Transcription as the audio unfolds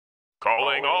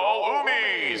Calling all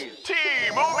Umis!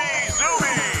 Team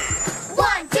Umizoomi!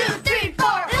 1, 2, 3,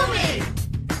 4, Umi!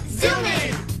 Zoomy!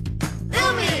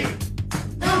 Umi!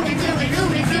 Umi, Zoomy,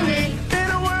 Umi, Zoomy! In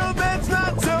a world that's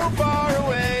not so far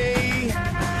away,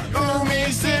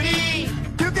 Umi City,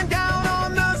 you can count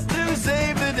on us to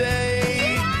save the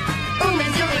day. Umi,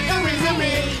 Zoomy, Umi,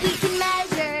 Zoomy! We can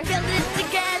measure, build it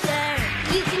together.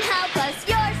 You can help us,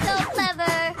 you're so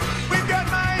clever. We've got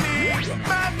mighty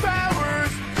math powers.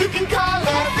 You can call us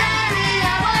any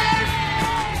hour.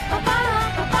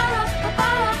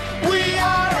 We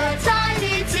are a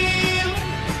tiny team.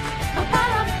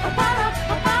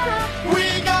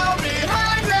 We go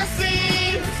behind the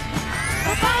scenes.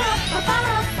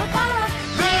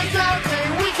 There's nothing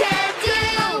we can't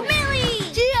do. Millie,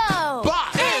 Gio, Bot,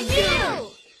 and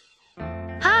you.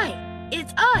 Hi,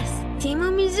 it's us, Team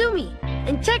Umizoomi,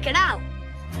 and check it out.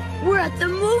 We're at the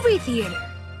movie theater.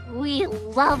 We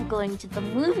love going to the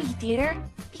movie theater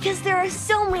because there are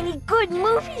so many good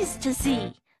movies to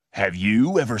see. Have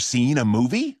you ever seen a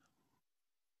movie?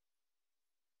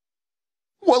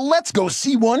 Well, let's go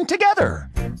see one together.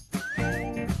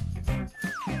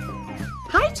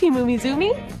 Hi, Team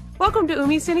Umizoomi. Welcome to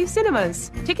Umi City Cinemas.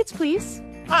 Tickets, please.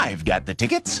 I've got the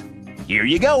tickets. Here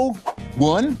you go.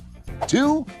 1,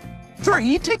 2,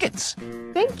 3 tickets.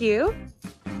 Thank you.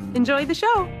 Enjoy the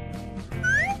show.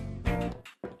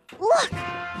 Look,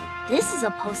 this is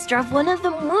a poster of one of the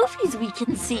movies we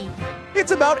can see.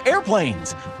 It's about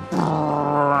airplanes.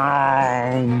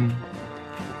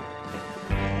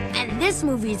 And this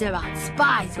movie's about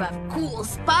spies who have cool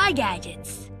spy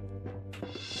gadgets.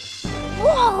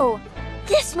 Whoa!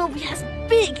 This movie has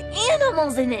big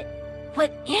animals in it.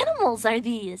 What animals are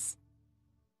these?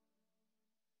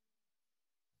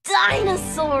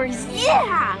 Dinosaurs!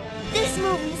 Yeah! This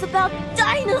movie is about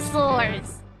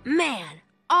dinosaurs! Man,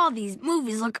 all these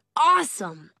movies look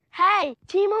awesome. Hey,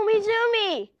 Team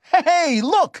Umizoomi! Hey,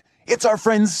 look! It's our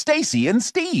friends Stacy and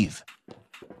Steve.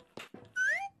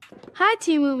 Hi,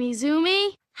 Team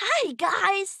Umizoomi. Hi,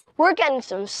 guys! We're getting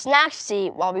some snacks to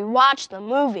eat while we watch the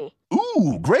movie.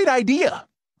 Ooh, great idea.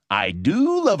 I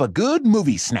do love a good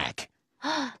movie snack.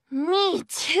 Me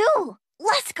too!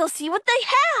 Let's go see what they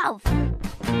have!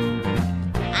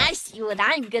 I see what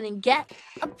I'm gonna get.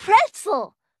 A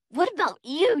pretzel! What about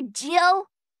you, Jill?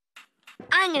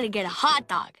 I'm gonna get a hot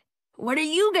dog. What are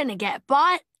you gonna get,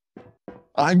 Bot?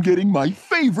 I'm getting my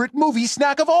favorite movie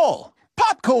snack of all,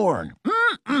 popcorn.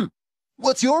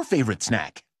 What's your favorite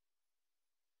snack?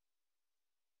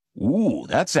 Ooh,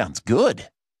 that sounds good.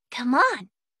 Come on,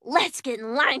 let's get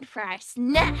in line for our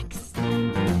snacks.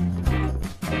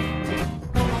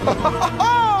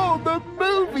 Oh, the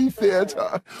movie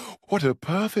theater! What a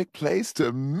perfect place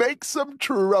to make some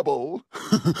trouble.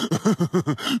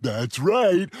 That's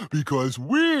right, because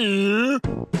we're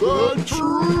the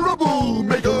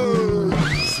troublemakers.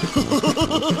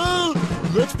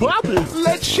 Let's pop it.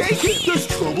 Let's shake it. There's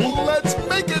trouble. Let's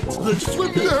make it. Let's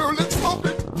swim there. Let's pop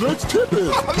it. Let's tip it.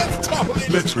 Let's topple it.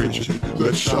 Let's reach it.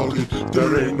 Let's shout it.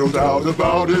 There ain't no doubt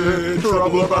about it.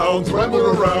 Trouble abounds when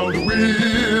we're around. We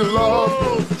love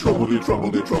troubledy,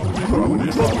 troubledy, troubledy,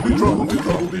 troubledy, troubledy, troubledy,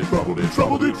 troubledy, troubledy,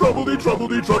 troubledy, troubledy,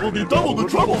 troubledy, troubledy, double the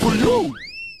trouble for you.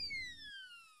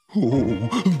 Oh,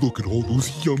 look at all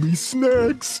those yummy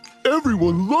snacks.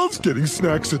 Everyone loves getting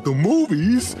snacks at the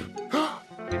movies.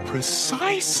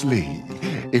 Precisely.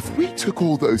 If we took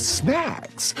all those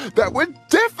snacks, that would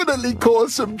definitely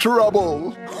cause some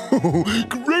trouble. Oh,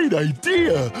 great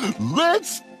idea.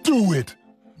 Let's do it.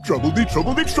 Troubledy,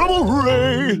 troubledy, trouble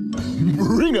ray.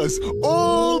 Bring us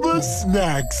all the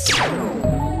snacks.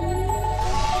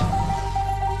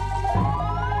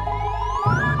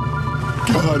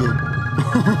 Got him.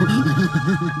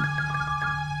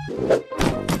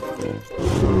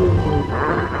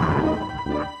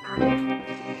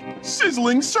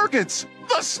 Sizzling circuits!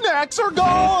 The snacks are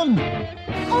gone!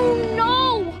 Oh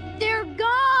no! They're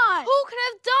gone! Who could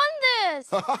have done this?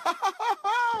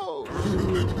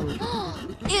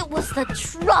 It was the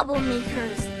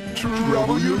troublemakers.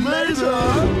 Trouble you later.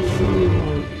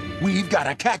 We've got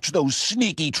to catch those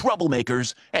sneaky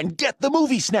troublemakers and get the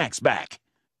movie snacks back.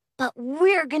 But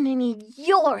we're gonna need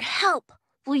your help.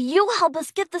 Will you help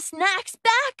us get the snacks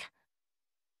back?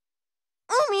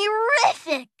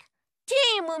 Umi-rific!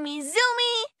 Team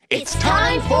Umizoomi, It's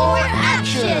time for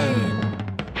action!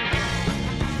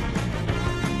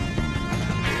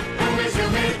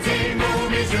 Umizoomi, Team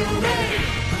Umizoomi.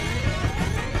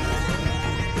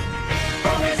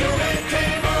 Umizoomi,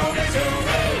 Team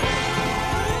Umizoomi.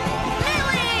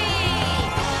 Millie!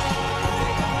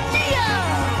 Gio!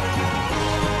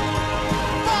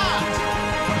 Bot!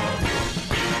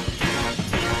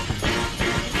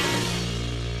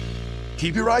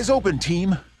 Keep your eyes open,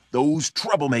 team. Those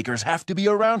troublemakers have to be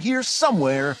around here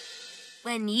somewhere.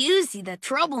 When you see the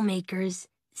troublemakers,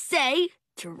 say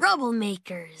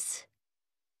troublemakers.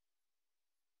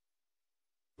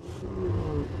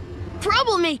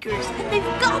 Troublemakers! They've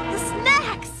got the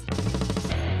snacks!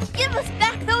 Give us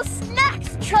back those snacks,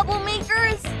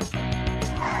 troublemakers!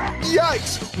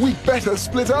 Yikes! We better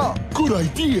split up. Good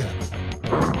idea.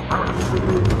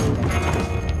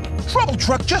 Trouble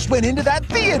Truck just went into that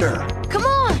theater. Come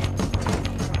on!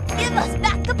 Give us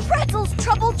back the pretzels,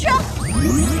 Trouble Truck!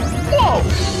 Whoa!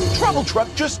 Trouble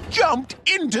Truck just jumped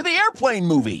into the airplane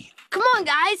movie. Come on,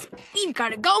 guys! We've got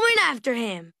to go in after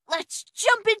him. Let's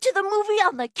jump into the movie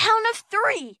on the count of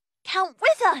 3. Count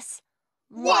with us.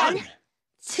 1,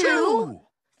 2,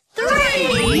 3!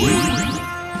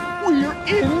 We're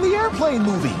in the airplane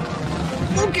movie.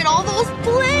 Look at all those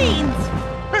planes!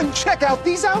 And check out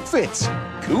these outfits.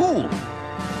 Cool.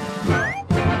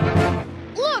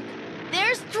 Look!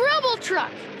 There's Trouble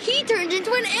Truck! He turned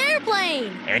into an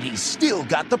airplane! And he's still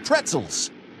got the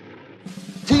pretzels.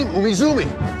 Team Umizoomi,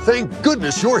 thank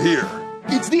goodness you're here.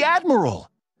 It's the Admiral.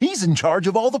 He's in charge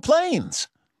of all the planes.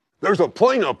 There's a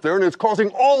plane up there and it's causing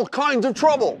all kinds of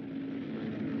trouble.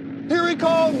 Here he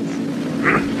comes.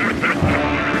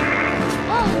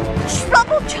 Oh,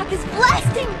 Trouble Truck is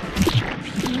blasting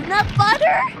peanut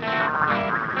butter?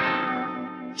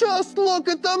 Just look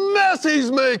at the mess he's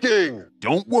making.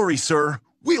 Don't worry, sir.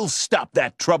 We'll stop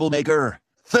that troublemaker.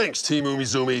 Thanks, Team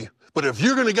Umizoomi. But if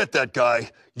you're gonna get that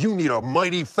guy, you need a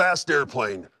mighty fast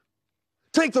airplane.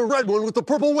 Take the red one with the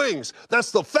purple wings. That's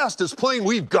the fastest plane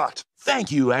we've got.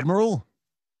 Thank you, Admiral.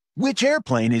 Which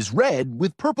airplane is red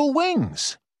with purple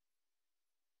wings?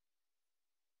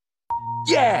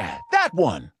 Yeah, that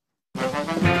one.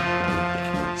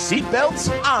 Seatbelts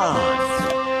on.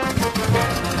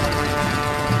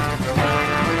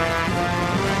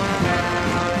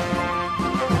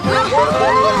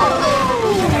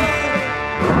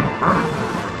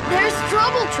 There's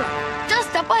Trouble Truck,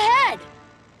 just up ahead.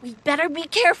 We'd better be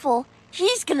careful.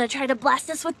 He's gonna try to blast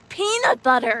us with peanut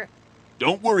butter.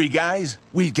 Don't worry, guys.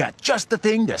 We've got just the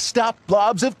thing to stop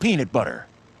blobs of peanut butter.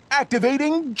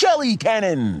 Activating Jelly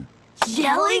Cannon.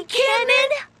 Jelly cannon?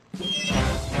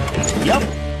 Yup,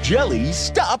 jelly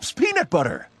stops peanut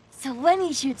butter. So when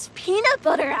he shoots peanut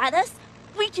butter at us,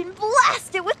 we can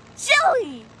blast it with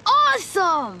jelly.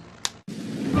 Awesome!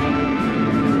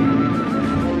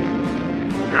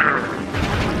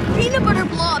 Peanut butter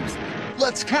blobs.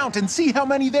 Let's count and see how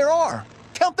many there are.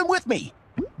 Count them with me.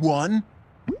 1,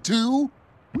 2,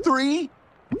 3,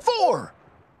 4.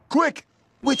 Quick,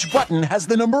 which button has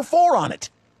the number 4 on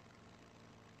it?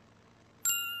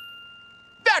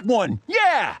 That one,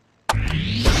 yeah! Our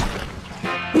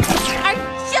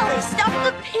jelly stopped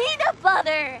the peanut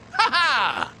butter.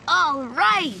 Ha-ha! All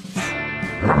right.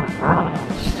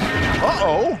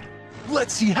 Uh-oh.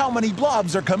 Let's see how many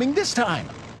blobs are coming this time.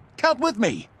 Count with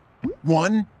me.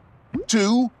 1,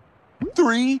 2,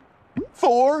 3,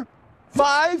 4,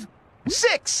 5,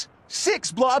 6.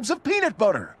 6 blobs of peanut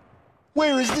butter.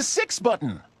 Where is the 6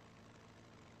 button?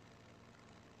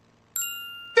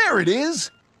 There it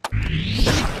is.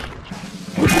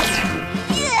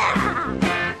 Yeah!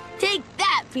 Take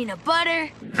that, peanut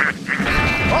butter.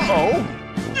 Uh-oh.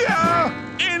 Yeah!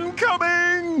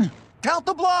 Incoming! Count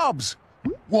the blobs.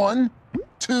 1,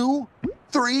 2,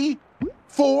 3,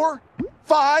 4,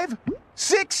 5,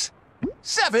 6,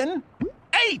 7,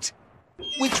 8.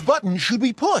 Which button should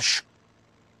we push?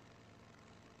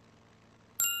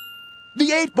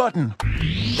 The 8 button.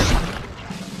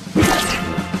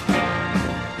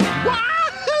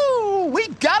 Wahoo! We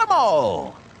got them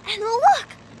all! And look!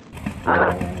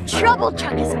 Trouble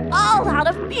Truck is all out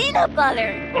of peanut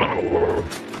butter.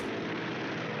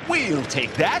 We'll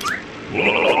take that.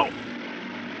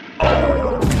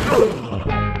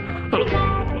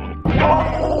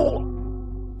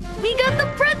 We got the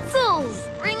pretzels.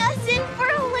 Bring us in for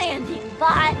a landing,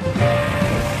 bot.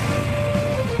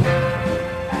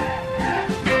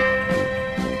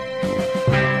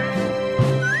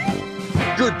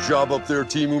 Good job up there,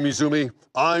 Team Umizoomi.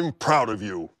 I'm proud of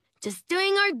you. Just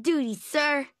doing our duty,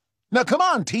 sir. Now come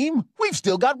on, team. We've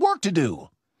still got work to do.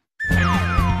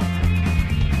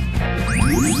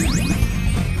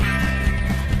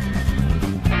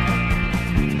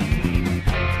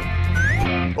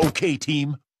 Okay,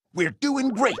 team. We're doing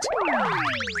great.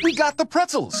 We got the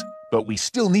pretzels, but we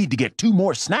still need to get 2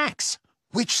 more snacks.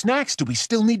 Which snacks do we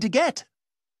still need to get?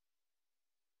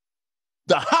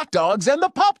 The hot dogs and the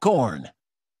popcorn.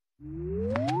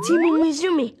 Team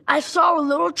Umizoomi, I saw where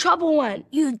Little Trouble went.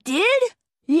 You did?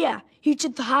 Yeah, he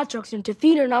took the hot dogs into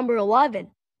theater number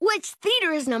 11. Which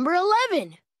theater is number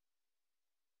 11?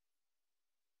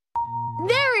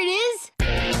 There it is!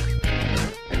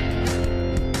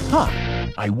 Huh.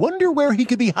 I wonder where he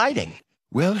could be hiding.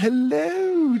 Well,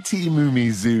 hello, Team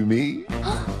Umizoomi.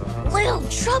 Little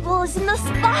Trouble is in the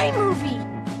spy movie,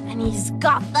 and he's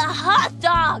got the hot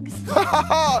dogs. Ha ha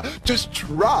ha! Just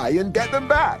try and get them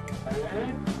back.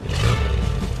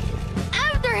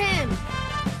 After him!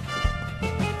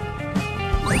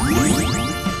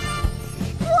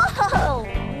 Whoa!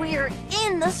 We're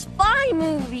in the spy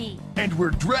movie. And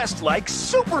we're dressed like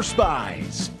super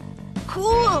spies.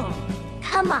 Cool.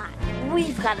 Come on,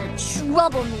 we've got a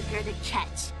troublemaker to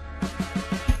catch.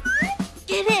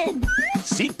 Get in.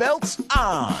 Seatbelts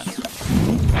on.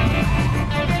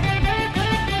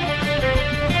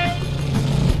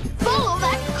 Follow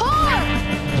that car!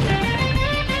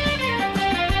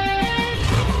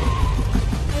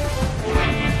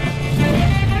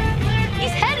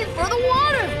 He's headed for the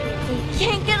water! He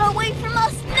can't get away from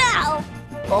us now.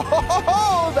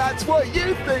 Oh, that's what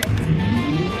you think.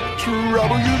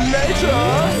 Trouble you later.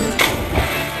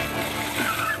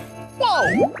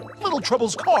 Whoa! Little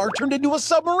Trouble's car turned into a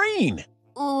submarine.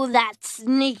 Ooh, that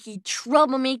sneaky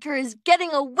troublemaker is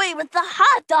getting away with the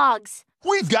hot dogs.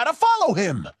 We've got to follow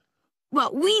him.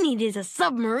 What we need is a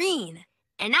submarine.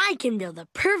 And I can build a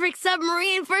perfect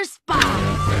submarine for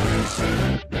spies.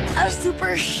 A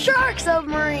super shark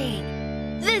submarine.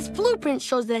 This blueprint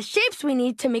shows the shapes we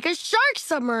need to make a shark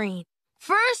submarine.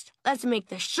 First, let's make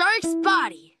the shark's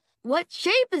body. What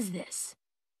shape is this?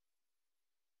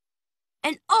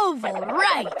 An oval,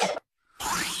 right?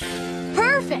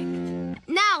 Perfect!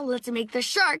 Now let's make the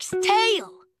shark's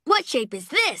tail. What shape is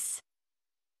this?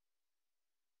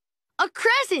 A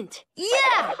crescent,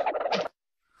 yeah!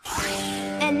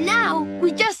 And now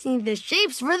we just need the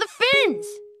shapes for the fins.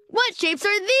 What shapes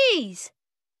are these?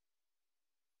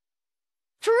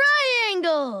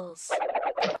 Triangles!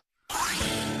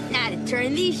 Now to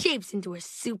turn these shapes into a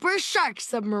super shark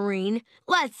submarine,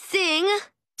 let's sing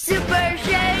Super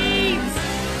Shapes!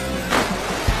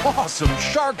 Awesome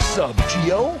shark sub,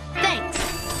 Geo. Thanks.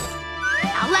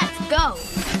 Now let's go.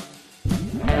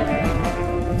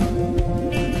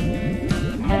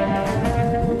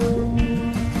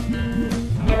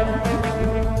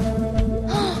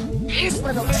 Here's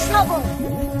Little Trouble.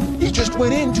 He just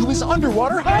went into his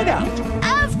underwater hideout.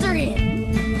 After him.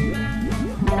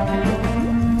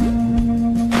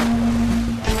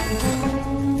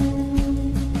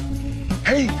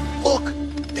 Hey, look!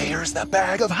 There's the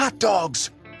bag of hot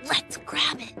dogs. Let's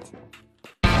grab it.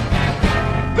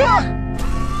 Ah!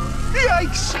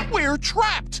 Yikes! We're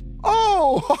trapped!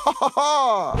 Oh, ha ha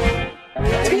ha!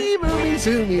 Team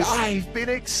Umizoomi, I've been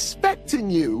expecting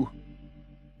you.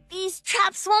 These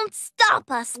traps won't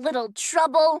stop us, Little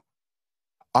Trouble.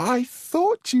 I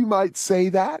thought you might say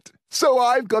that, so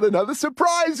I've got another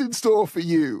surprise in store for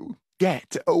you.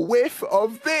 Get a whiff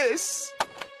of this.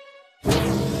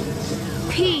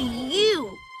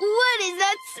 P.U. What is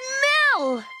that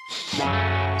smell?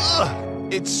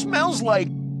 Ugh! It smells like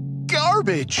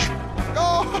garbage.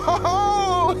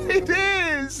 Oh, it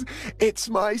is! It's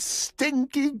my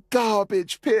stinky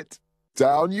garbage pit.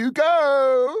 Down you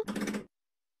go.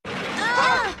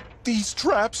 Ah! These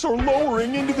traps are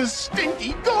lowering into the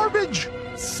stinky garbage.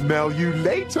 Smell you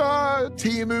later,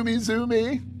 Team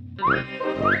Umizoomi.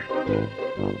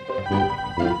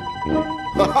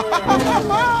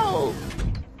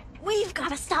 We've got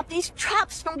to stop these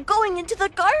traps from going into the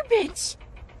garbage.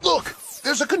 Look,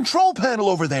 there's a control panel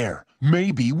over there.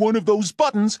 Maybe one of those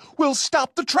buttons will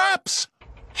stop the traps.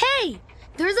 Hey,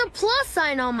 there's a plus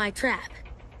sign on my trap.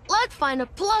 Let's find a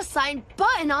plus sign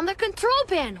button on the control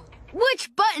panel. Which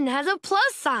button has a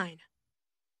plus sign?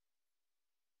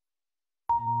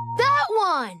 That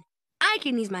one! I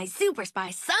can use my Super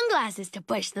Spy sunglasses to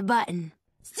push the button.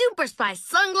 Super Spy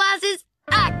sunglasses,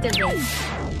 activate!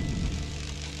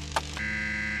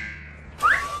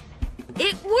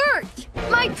 It worked!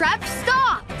 My trap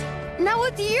stopped! Now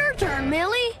it's your turn,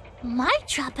 Millie. My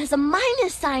trap has a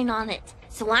minus sign on it,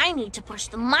 so I need to push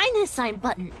the minus sign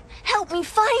button. Help me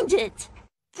find it.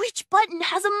 Which button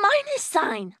has a minus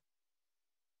sign?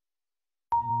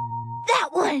 That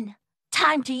one!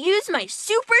 Time to use my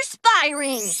super spy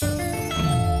ring!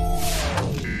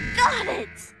 Got it!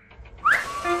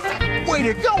 Way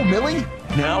to go, Millie!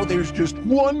 Now there's just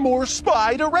one more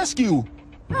spy to rescue.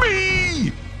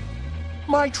 Me!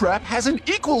 My trap has an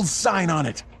equals sign on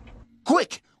it.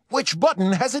 Quick, which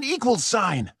button has an equals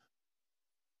sign?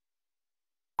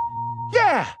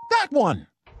 Yeah, that one.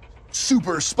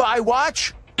 Super Spy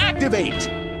Watch, activate!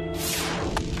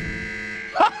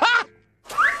 Ha ha!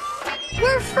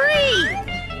 We're free!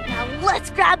 Now let's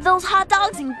grab those hot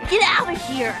dogs and get out of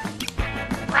here!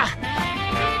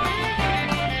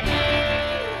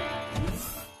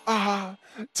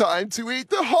 Time to eat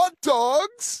the hot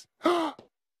dogs!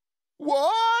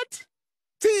 What?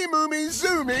 Team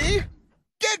Umizoomi,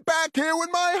 get back here with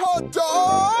my hot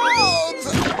dogs!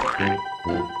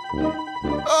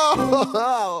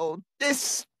 Oh,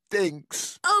 this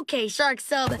stinks. Okay, Shark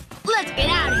Sub, let's get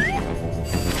out of here.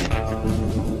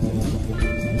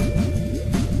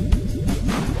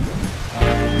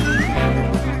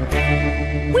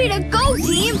 Way to go,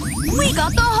 team! We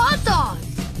got the hot dogs!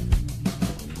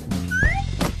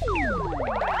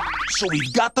 So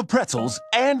we've got the pretzels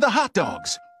and the hot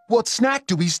dogs. What snack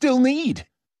do we still need?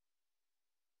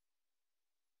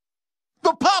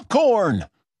 The popcorn!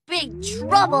 Big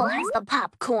Trouble has the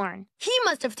popcorn. He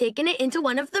must have taken it into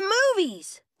one of the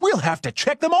movies. We'll have to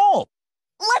check them all.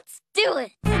 Let's do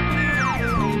it.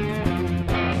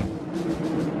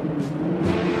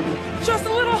 Just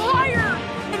a little higher,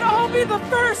 and I'll be the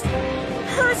first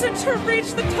person to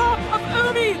reach the top of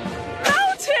Umi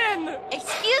Mountain!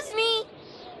 Excuse me?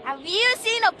 Have you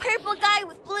seen a purple guy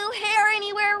with blue hair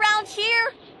anywhere around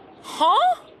here?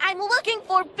 Huh? I'm looking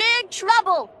for Big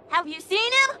Trouble. Have you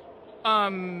seen him?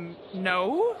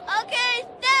 No? Okay,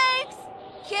 thanks.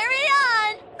 Carry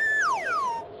on.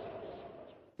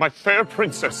 My fair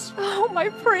princess, Oh, my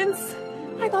prince.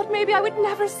 I thought maybe I would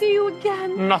never see you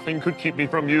again. nothing could keep me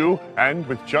from you, and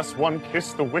with just one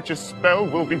kiss, the witch's spell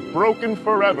will be broken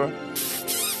forever.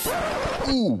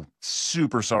 Ooh,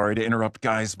 super sorry to interrupt,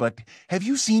 guys, but have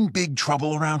you seen Big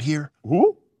Trouble around here?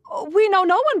 Who? We know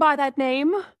no one by that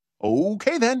name.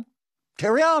 Okay, then.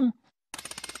 Carry on.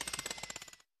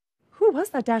 Who was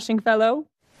that dashing fellow?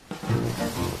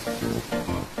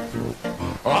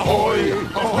 Ahoy!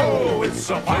 Ho-ho! It's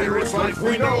a pirate's life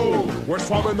we know! We're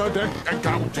swabbing the deck and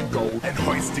counting gold and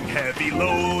hoisting heavy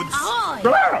loads! Ahoy!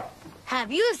 Ah!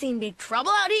 Have you seen Big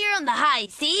Trouble out here on the high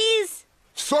seas?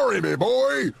 Sorry, me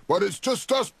boy, but it's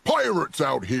just us pirates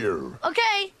out here.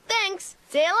 Okay, thanks.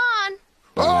 Sail on.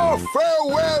 Oh,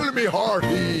 farewell, me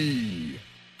hearty!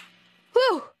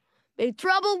 Whew! Big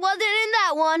Trouble wasn't in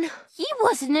that one. He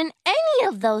wasn't in any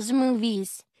of those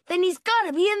movies. Then he's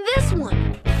gotta be in this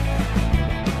one.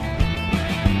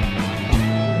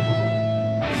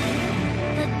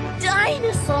 The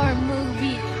dinosaur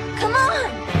movie. Come on.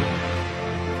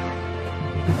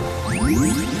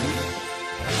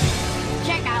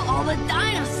 Check out all the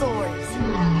dinosaurs.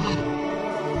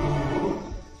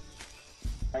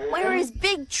 Where is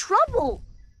Big Trouble?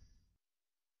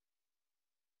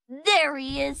 There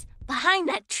he is, behind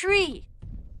that tree.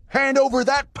 Hand over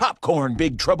that popcorn,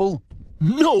 Big Trouble.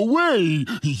 No way!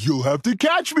 You'll have to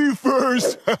catch me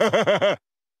first!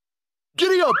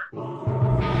 Giddy up!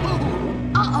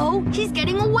 Uh-oh, he's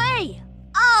getting away.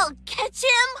 I'll catch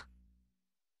him.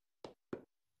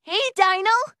 Hey,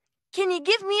 Dino, can you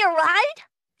give me a ride?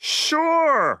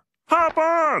 Sure! Hop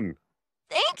on!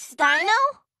 Thanks, Dino.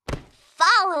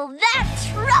 Follow that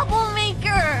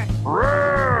troublemaker.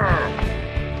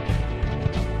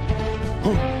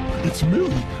 It's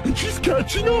Millie, and she's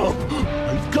catching up!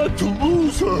 I've got to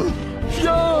lose her!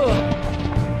 Yeah!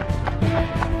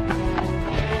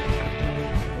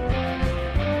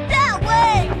 That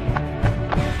way!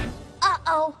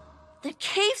 Uh-oh. The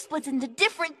cave splits into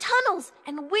different tunnels,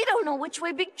 and we don't know which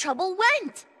way Big Trouble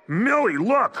went. Millie,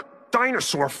 look!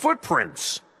 Dinosaur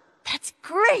footprints! That's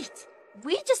great!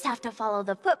 We just have to follow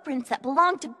the footprints that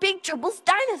belong to Big Trouble's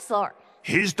dinosaur.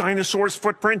 His dinosaur's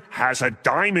footprint has a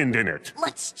diamond in it.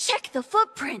 Let's check the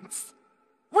footprints.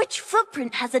 Which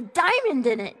footprint has a diamond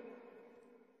in it?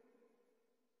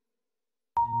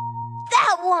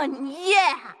 That one,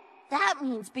 yeah! That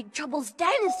means Big Trouble's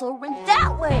dinosaur went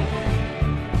that way.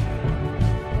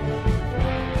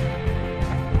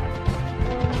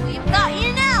 We've got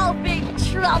you now, Big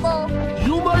Trouble.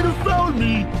 You might have found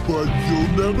me, but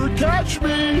you'll never catch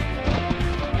me!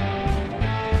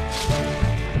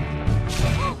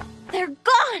 They're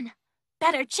gone!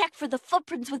 Better check for the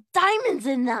footprints with diamonds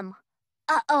in them.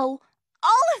 Uh-oh,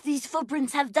 all of these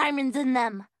footprints have diamonds in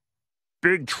them.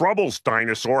 Big Trouble's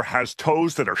dinosaur has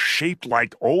toes that are shaped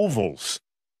like ovals.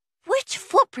 Which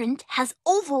footprint has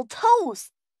oval toes?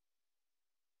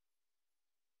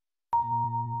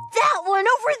 That one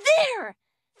over there!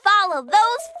 Follow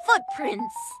those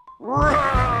footprints.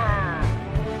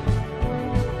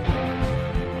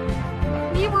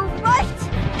 We were right!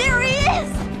 There he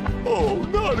is! Oh,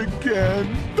 not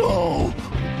again! Oh,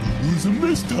 we're losing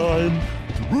this time!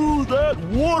 Through that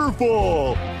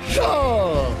waterfall!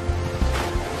 Yeah!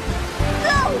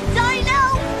 Go, Dino!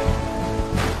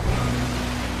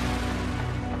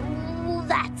 Ooh,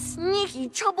 that sneaky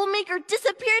troublemaker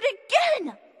disappeared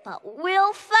again! But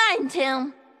we'll find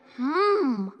him.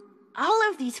 All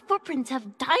of these footprints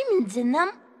have diamonds in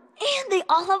them. And they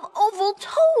all have oval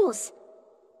toes.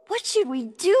 What should we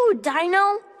do,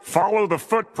 Dino? Follow the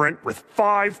footprint with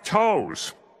 5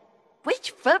 toes.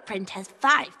 Which footprint has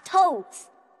 5 toes?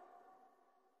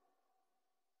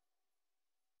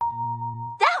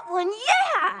 That one,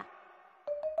 yeah!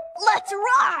 Let's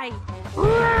ride!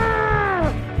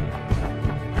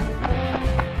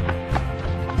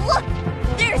 Look,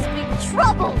 there's Big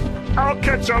Trouble! I'll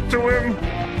catch up to him.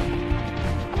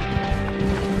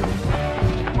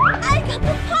 I got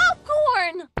the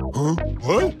popcorn! Huh?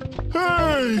 What?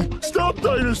 Hey! Stop,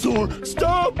 dinosaur!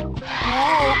 Stop!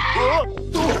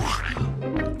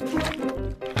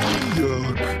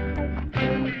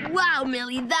 Yuck. Wow,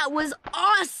 Millie, that was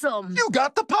awesome! You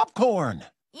got the popcorn.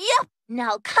 Yep,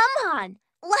 now come on!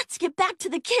 Let's get back to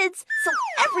the kids so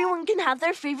everyone can have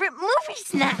their favorite movie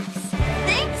snacks!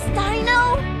 Thanks,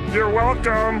 Dino! You're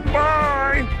welcome.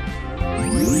 Bye.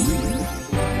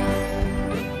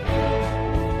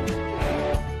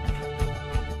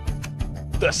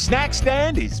 The snack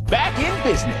stand is back in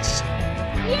business.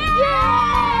 Yay!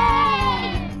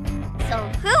 So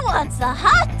who wants a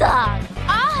hot dog?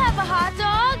 I'll have a hot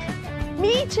dog.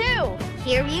 Me too.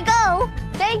 Here you go.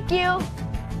 Thank you.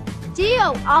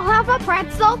 Dio, I'll have a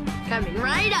pretzel. Coming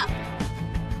right up.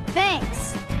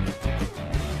 Thanks.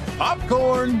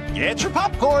 Popcorn. Get your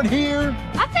popcorn here.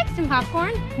 I'll take some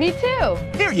popcorn. Me too.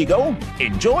 Here you go.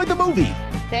 Enjoy the movie.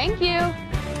 Thank you.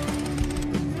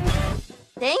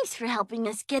 Thanks for helping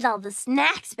us get all the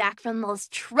snacks back from those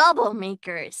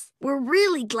troublemakers. We're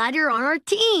really glad you're on our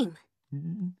team.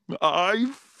 I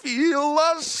feel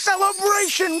a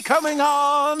celebration coming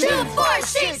on. 2, 4,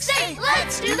 6, 8,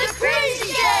 let's do the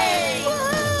crazy game!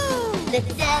 Woohoo!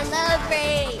 Let's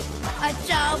celebrate a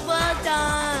job well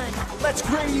done Let's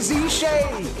crazy shake.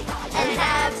 and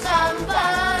have some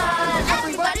fun.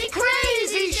 Everybody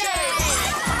crazy shake!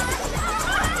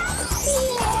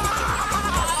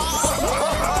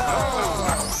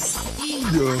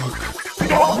 Yuck.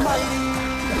 Mighty.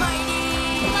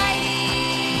 Mighty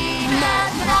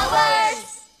Math Powers!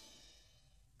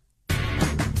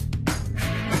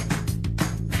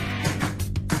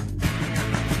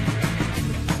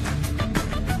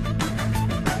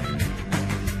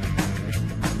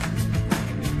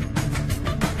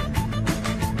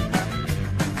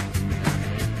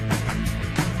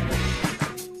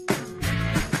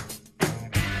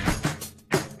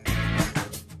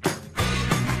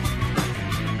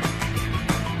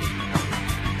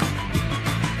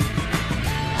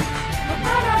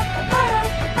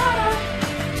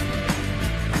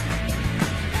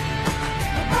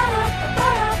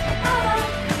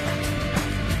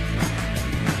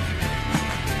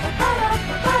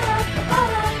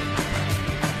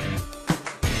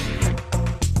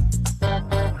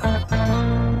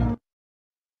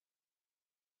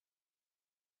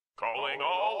 Calling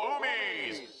all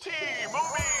Umis. Team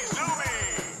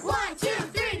Umizoomi. 1, 2,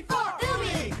 3, 4,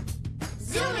 Umi!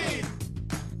 Zoomy!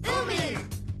 Umi!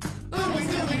 Umi,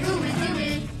 Zoomy, Umi,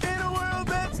 Zoomy! In a world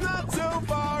that's not so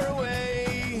far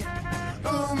away,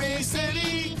 Umi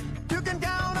City, you can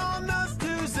count on us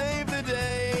to save the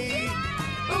day.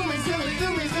 Umi, Zoomy,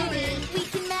 Umi, Zoomy! We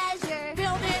can measure,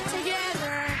 build it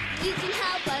together. You can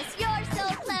help us, you're so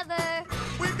clever.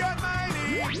 We've got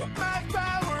mighty math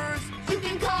powers. You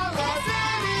can call us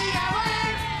any hour.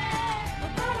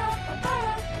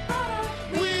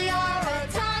 We are a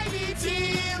tiny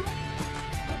team.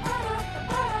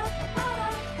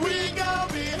 We go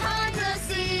behind the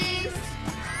scenes.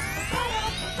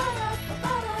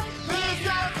 There's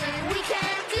nothing we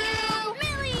can't do.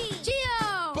 Millie! Geo!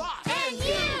 And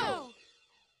you!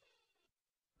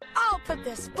 I'll put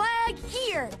this flag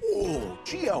here. Oh,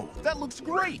 Geo, that looks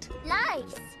great.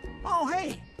 Nice! Oh,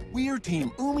 hey, we're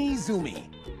Team Umizoomi,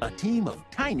 a team of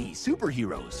tiny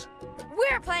superheroes.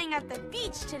 We're playing at the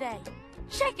beach today.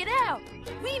 Check it out.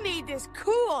 We made this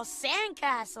cool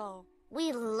sandcastle.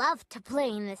 We love to play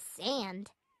in the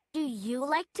sand. Do you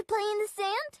like to play in the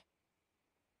sand?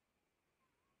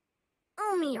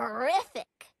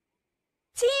 Umi-horrific!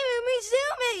 Team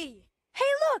Umizoomi!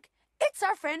 Hey, look, it's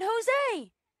our friend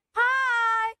Jose.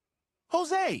 Hi!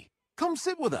 Jose, come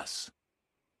sit with us.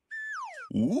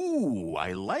 Ooh,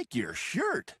 I like your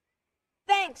shirt.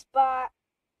 Thanks, Bart.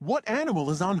 What animal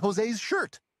is on Jose's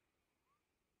shirt?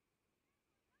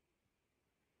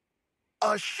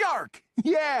 A shark!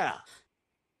 Yeah!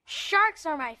 Sharks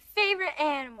are my favorite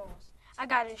animals. I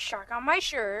got a shark on my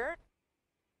shirt.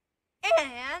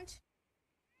 And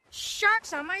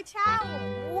sharks on my towel.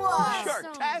 Whoa!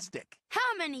 Sharktastic!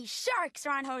 How many sharks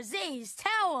are on Jose's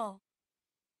towel?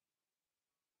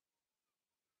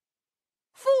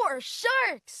 4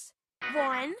 sharks.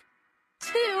 1,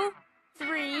 2,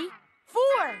 3,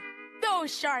 4.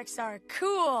 Those sharks are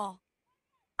cool.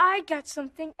 I got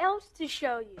something else to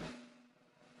show you.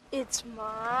 It's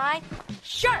my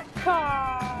shark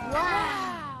car.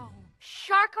 Wow.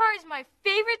 Shark car is my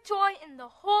favorite toy in the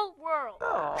whole world.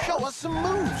 Show us some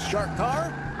moves, Shark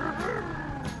Car.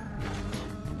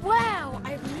 Wow,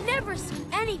 I've never seen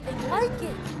anything like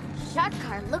it. Shark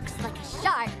car looks like a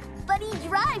shark, but he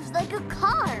drives like a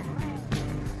car.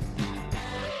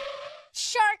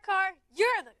 Shark car,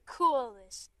 you're the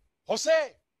coolest.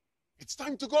 Jose, it's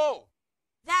time to go.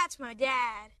 That's my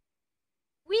dad.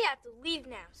 We have to leave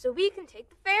now so we can take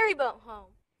the ferry boat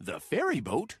home. The ferry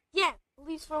boat? Yeah, it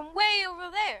leaves from way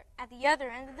over there at the other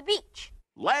end of the beach.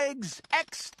 Legs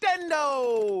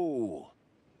extendo!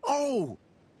 Oh,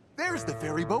 there's the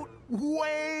ferry boat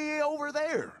way over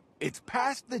there. It's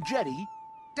past the jetty,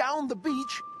 down the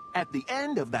beach, at the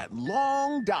end of that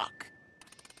long dock.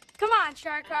 Come on,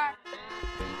 Shark car.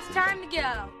 It's time to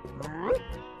go.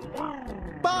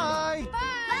 Bye! Bye!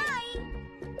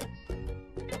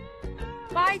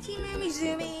 Bye, Team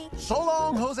Umizoomi. So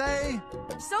long, Jose!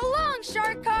 So long,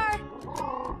 Shark Car.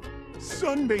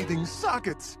 Sunbathing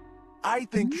sockets! I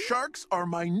think sharks are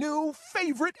my new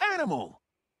favorite animal.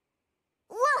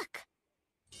 Look!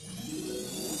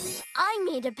 I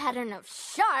made a pattern of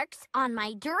sharks on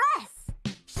my dress.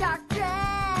 Shark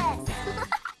dress!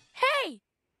 Hey,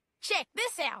 check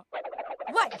this out.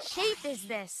 What shape is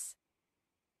this?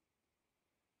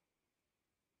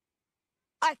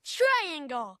 A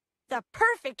triangle. The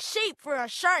perfect shape for a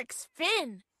shark's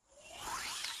fin.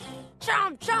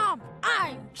 Chomp, chomp!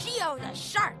 I'm Geo the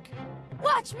shark.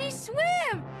 Watch me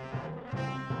swim!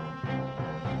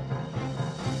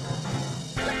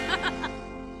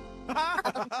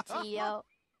 Geo.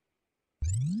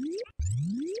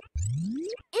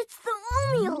 It's the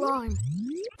Umi alarm.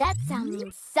 That sound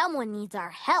means someone needs our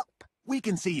help. We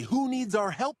can see who needs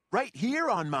our help right here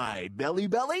on my belly.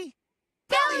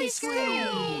 Belly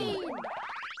screen!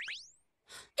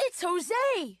 It's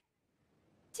Jose!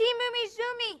 Team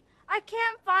Umizoomi, I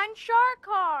can't find Shark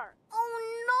car. Oh,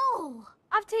 no!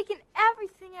 I've taken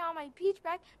everything out of my beach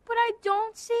bag, but I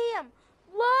don't see him.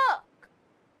 Look!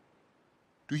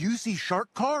 Do you see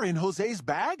Shark Car in Jose's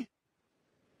bag?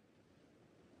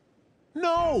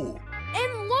 No!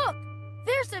 And look!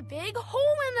 There's a big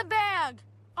hole in the bag!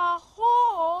 A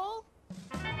hole?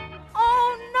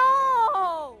 Oh,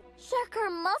 no! Shark car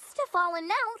must have fallen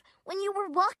out when you were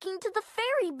walking to the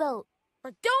ferry boat.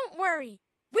 But don't worry.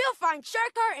 We'll find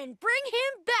Shark Car and bring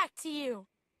him back to you.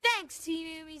 Thanks, Team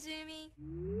Umizoomi.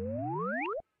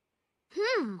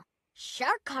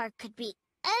 Shark car could be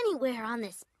anywhere on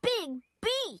this big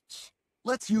beach.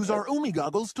 Let's use our Umi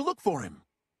goggles to look for him.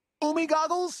 Umi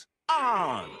goggles,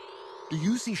 on! Do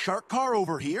you see Shark Car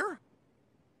over here?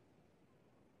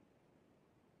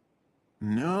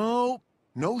 No,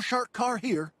 no Shark Car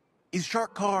here. Is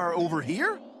Shark Car over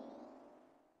here?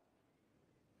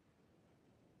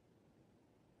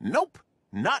 Nope,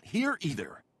 not here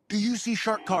either. Do you see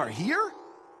Shark Car here?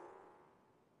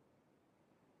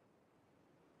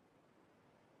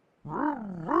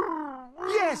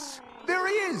 Yes, there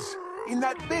he is, in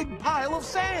that big pile of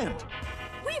sand.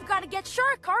 We've got to get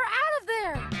Shark Car out of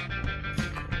there.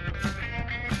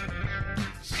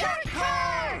 Shark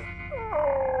car!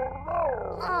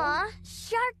 Aw,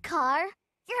 Shark car,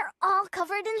 you're all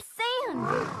covered in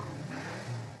sand.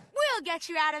 We'll get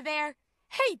you out of there.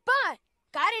 Hey, Bud,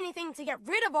 got anything to get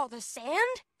rid of all the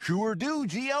sand? Sure do,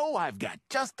 Geo. I've got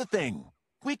just the thing.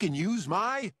 We can use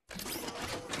my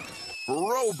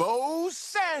Robo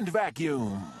Sand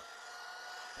Vacuum.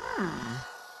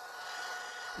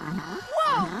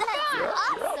 Whoa,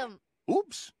 that's awesome!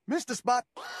 Oops, missed a spot.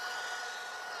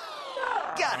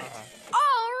 Got it.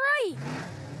 All right.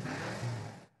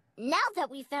 Now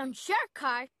that we found Shark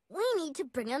car, we need to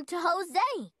bring him to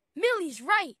Jose. Millie's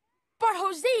right, but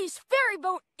Jose's ferry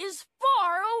boat is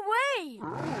far away.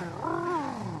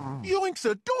 Yoinks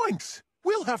a doinks!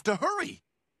 We'll have to hurry.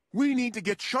 We need to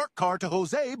get Shark Car to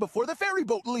Jose before the ferry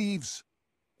boat leaves.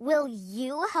 Will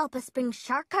you help us bring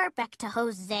Shark car back to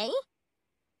Jose?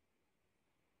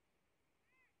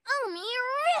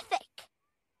 Umi-rific!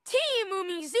 Team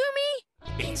Umizoomi,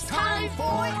 It's time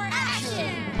for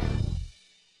action!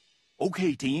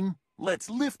 Okay, team. Let's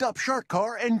lift up Shark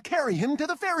Car and carry him to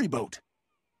the ferry boat.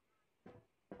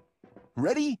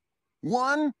 Ready?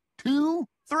 1, 2,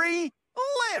 3,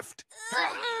 lift!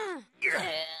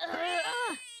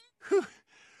 Whew.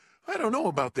 I don't know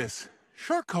about this.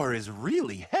 Shark Car is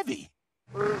really heavy.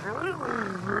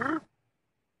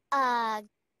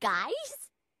 Guys?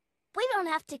 We don't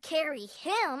have to carry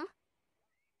him.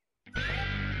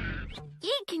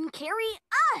 He can carry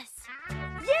us.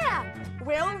 yeah,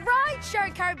 we'll ride that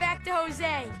shark car back to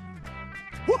Jose.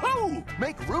 Woohoo!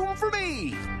 Make room for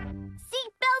me!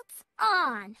 Seatbelts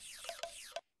on.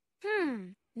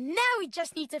 Now we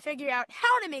just need to figure out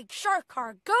how to make Shark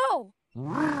Car go.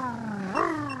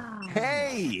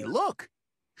 Hey, look!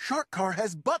 Shark Car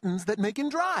has buttons that make him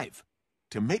drive.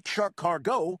 To make Shark Car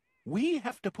go, we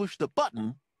have to push the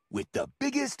button with the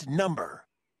biggest number.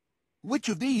 Which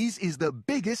of these is the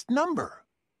biggest number?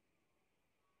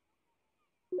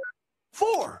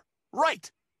 4.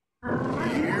 Right.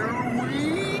 Here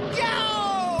we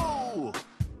go!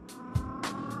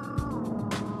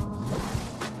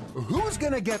 Who's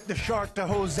gonna get the shark to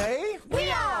Jose?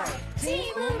 We are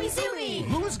Team Umizoomi.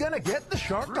 Who's gonna get the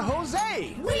shark to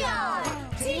Jose? We are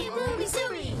Team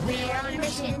Umizoomi. We're on a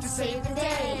mission to save the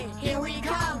day. Here we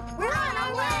come. We're on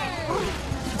our way.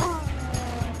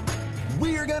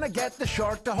 We're gonna get the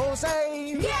shark to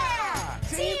Jose. Yeah!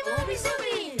 Team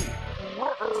Umizoomi.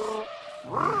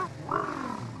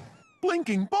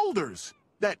 Blinking boulders.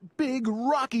 That big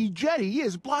rocky jetty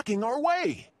is blocking our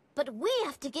way. But we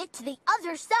have to get to the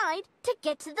other side to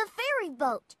get to the ferry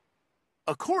boat.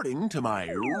 According to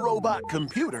my robot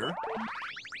computer,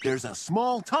 there's a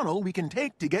small tunnel we can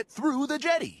take to get through the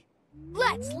jetty.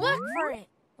 Let's look for it.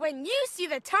 When you see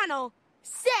the tunnel,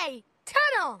 say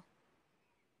tunnel.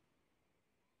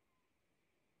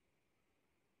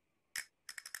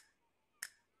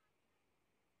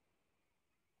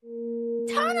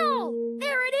 Tunnel!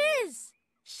 There it is!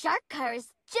 Shark Car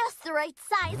is just the right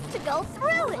size to go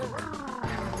through it.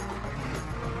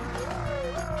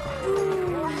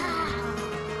 Wow.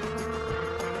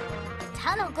 The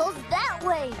tunnel goes that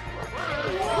way.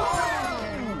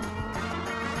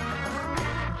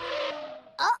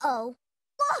 Uh-oh.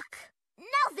 Look!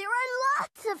 Now there are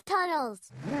lots of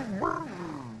tunnels.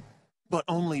 But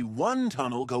only one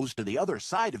tunnel goes to the other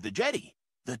side of the jetty.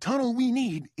 The tunnel we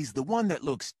need is the one that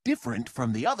looks different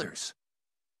from the others.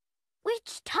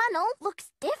 Which tunnel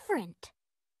looks different?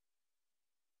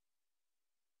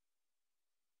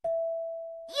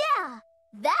 Yeah,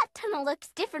 that tunnel looks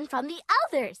different from the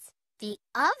others. The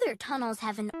other tunnels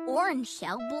have an orange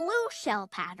shell, blue shell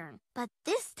pattern, but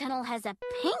this tunnel has a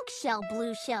pink shell,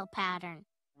 blue shell pattern.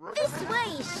 This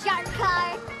way, Shark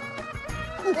Car!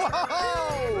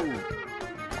 Whoa!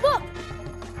 Look!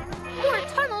 More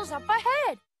tunnels up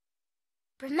ahead.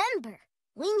 Remember,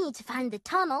 we need to find the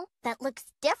tunnel that looks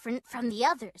different from the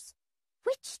others.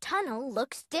 Which tunnel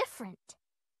looks different?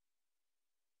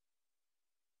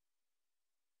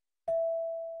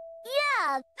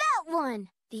 Yeah, that one!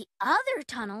 The other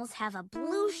tunnels have a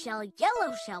blue shell,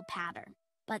 yellow shell pattern,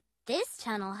 but this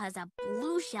tunnel has a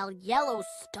blue shell, yellow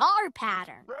star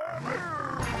pattern.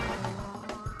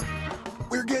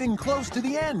 We're getting close to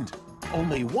the end.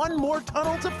 Only one more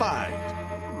tunnel to find.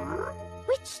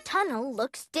 Which tunnel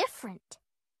looks different?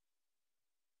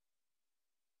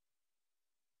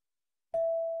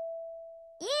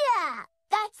 Yeah,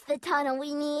 that's the tunnel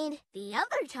we need. The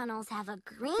other tunnels have a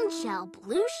green shell,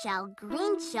 blue shell,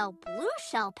 green shell, blue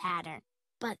shell pattern.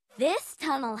 But this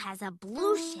tunnel has a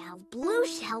blue shell, blue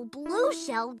shell, blue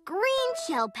shell, green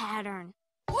shell pattern.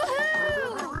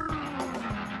 Woohoo!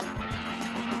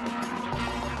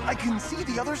 I can see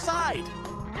the other side.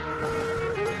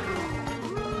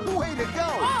 Way to go!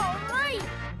 All right!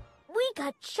 We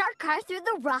got Shark Car through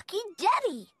the rocky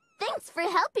jetty. Thanks for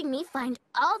helping me find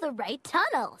all the right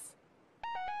tunnels.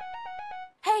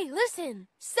 Hey, listen!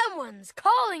 Someone's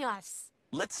calling us!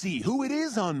 Let's see who it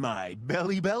is on my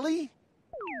belly. Belly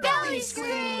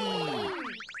screen!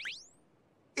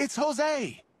 It's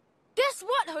Jose. Guess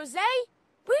what, Jose?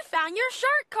 We found your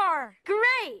Shark Car!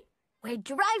 Great! We're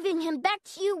driving him back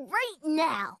to you right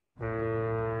now.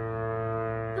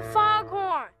 The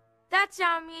foghorn. That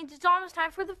sound means it's almost time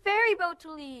for the ferry boat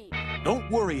to leave. Don't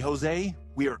worry, Jose.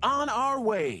 We're on our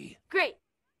way. Great.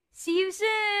 See you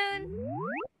soon.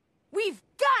 We've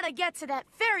gotta get to that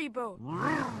ferry boat.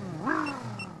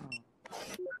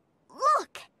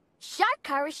 Look! Shark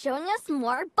Car is showing us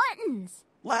more buttons.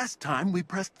 Last time we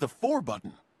pressed the 4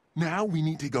 button. Now we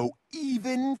need to go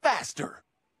even faster.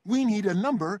 We need a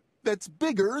number that's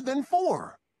bigger than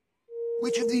 4.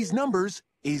 Which of these numbers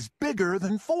is bigger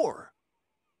than 4?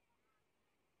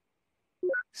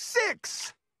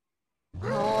 6!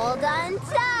 Hold on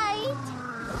tight.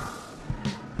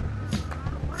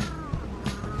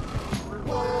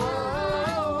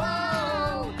 Whoa,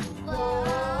 whoa,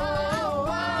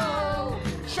 whoa.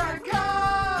 Shark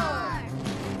Car!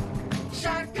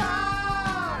 Shark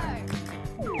Car!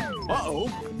 Uh-oh.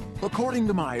 According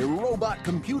to my robot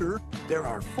computer, there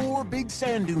are 4 big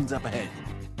sand dunes up ahead.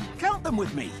 Count them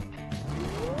with me.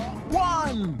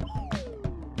 1,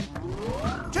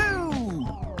 2,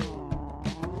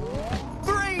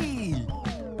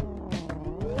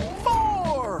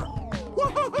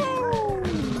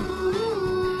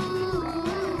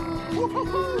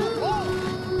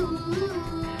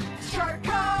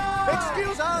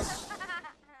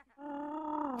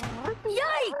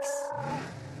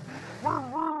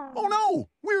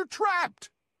 trapped.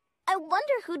 I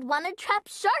wonder who'd want to trap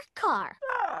Shark Car.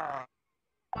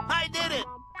 I did it!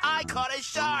 I caught a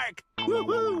shark!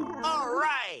 Woohoo! All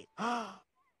right!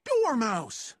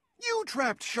 Dormouse, you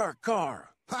trapped Shark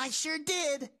Car. I sure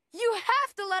did. You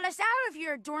have to let us out of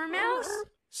here, Dormouse.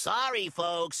 Sorry,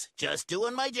 folks. Just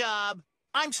doing my job.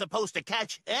 I'm supposed to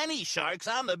catch any sharks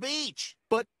on the beach.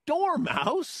 But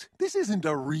Dormouse, this isn't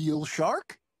a real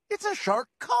shark. It's a shark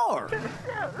car.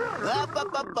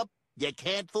 Up. You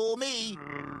can't fool me.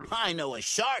 I know a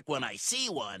shark when I see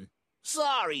one.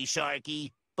 Sorry,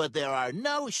 Sharky, but there are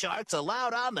no sharks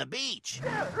allowed on the beach.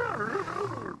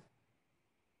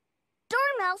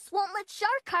 Dormouse won't let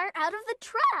Shark Car out of the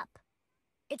trap.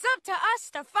 It's up to us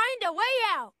to find a way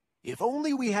out. If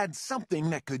only we had something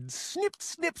that could snip,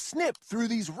 snip, snip through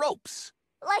these ropes.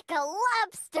 Like a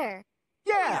lobster.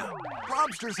 Yeah,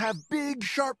 lobsters have big,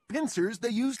 sharp pincers they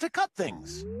use to cut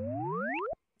things.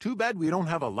 Too bad we don't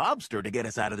have a lobster to get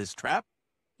us out of this trap.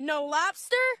 No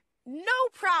lobster? No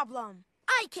problem.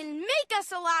 I can make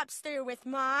us a lobster with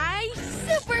my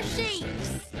super shapes.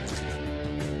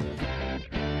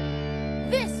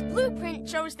 This blueprint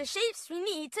shows the shapes we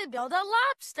need to build a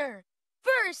lobster.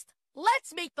 First,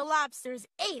 let's make the lobster's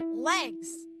 8 legs.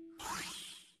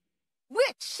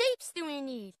 Which shapes do we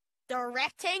need? The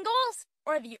rectangles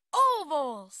or the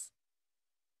ovals?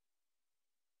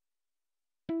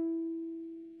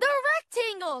 The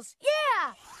rectangles,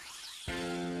 yeah!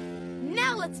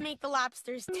 Now let's make the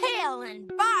lobster's tail and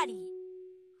body.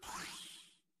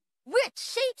 Which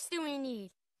shapes do we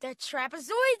need? The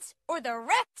trapezoids or the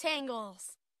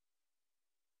rectangles?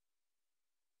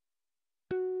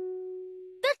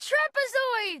 The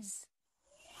trapezoids!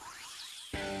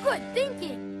 Good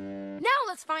thinking. Now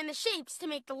let's find the shapes to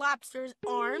make the lobster's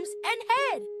arms and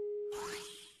head.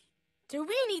 Do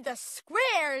we need the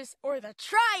squares or the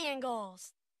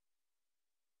triangles?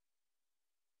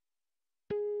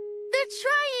 The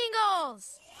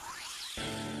triangles!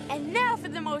 And now for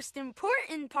the most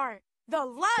important part, the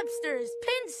lobster's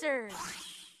pincers.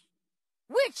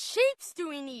 Which shapes do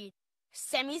we need?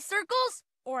 Semicircles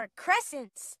or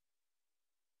crescents?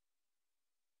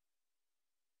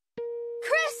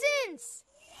 Crescents!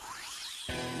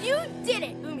 You did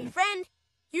it, Umi friend.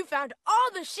 You found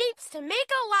all the shapes to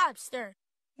make a lobster.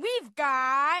 We've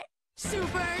got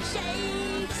super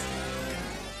shapes.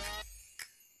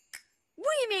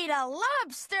 We made a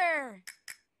lobster.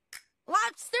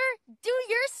 Lobster, do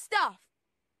your stuff.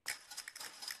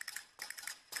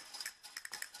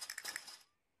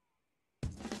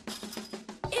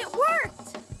 It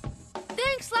worked.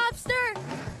 Thanks, Lobster.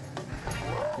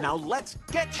 Now let's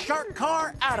get Shark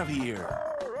Car out of here.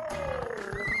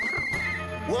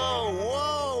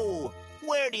 Whoa!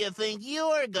 Where do you think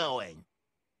you're going?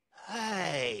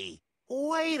 Hey,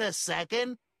 wait a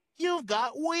second. You've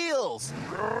got wheels.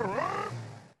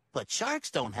 But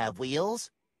sharks don't have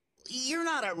wheels. You're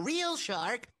not a real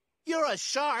shark. You're a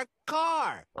shark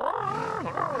car.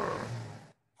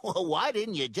 Well, why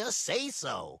didn't you just say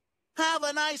so? Have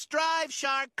a nice drive,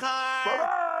 shark car.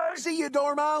 Bye-bye. See you,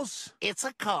 Dormouse. It's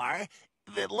a car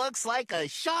that looks like a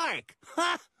shark.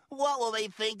 What will they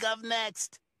think of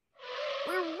next?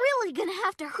 We're really gonna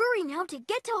have to hurry now to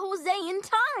get to Jose in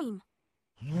time.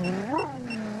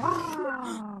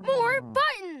 More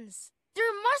buttons!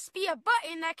 There must be a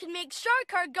button that can make Shark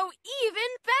Car go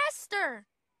even faster.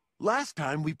 Last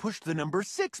time we pushed the number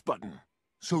 6 button.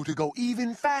 So to go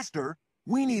even faster,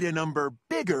 we need a number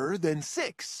bigger than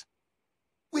 6.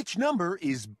 Which number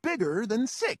is bigger than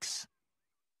 6?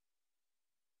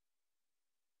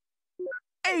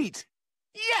 8!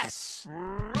 Yes!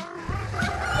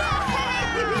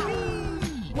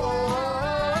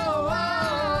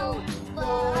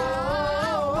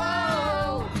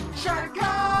 Shark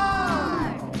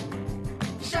Car!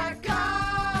 Shark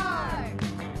Car!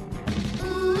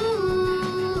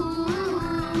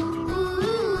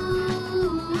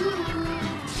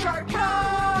 Shark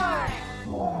Car!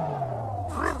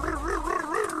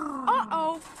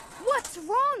 Uh-oh. What's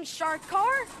wrong, Shark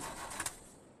Car?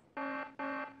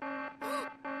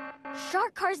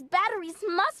 Shark Car's batteries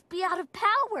must be out of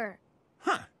power.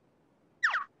 Huh.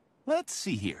 Let's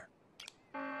see here.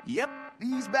 Yep,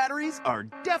 these batteries are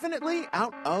definitely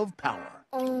out of power.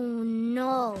 Oh,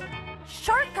 no.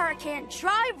 Shark Car can't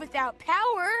drive without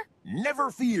power.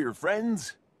 Never fear,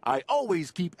 friends. I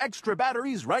always keep extra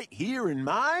batteries right here in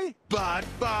my...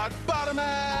 Bottomat!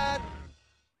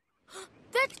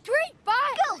 That's great, Bot.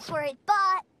 Go for it,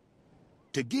 Bot.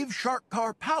 To give Shark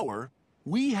Car power,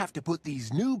 we have to put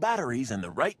these new batteries in the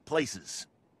right places.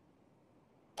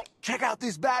 Check out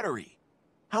this battery.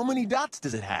 How many dots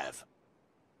does it have?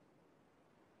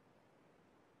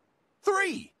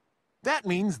 3! That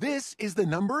means this is the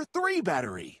number 3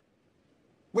 battery.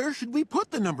 Where should we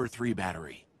put the number 3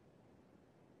 battery?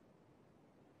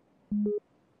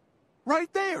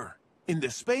 Right there, in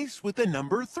the space with the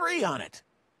number 3 on it.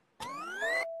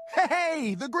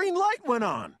 Hey, the green light went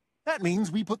on. That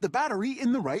means we put the battery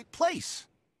in the right place.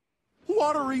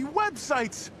 Watery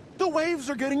websites! The waves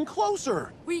are getting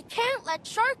closer. We can't let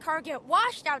Shark Car get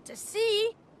washed out to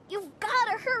sea. You've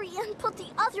gotta hurry and put the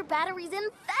other batteries in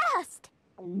fast.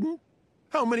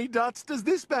 How many dots does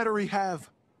this battery have?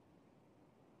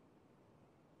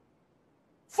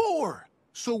 4.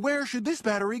 So where should this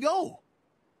battery go?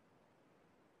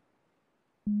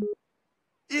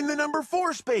 In the number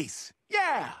 4 space.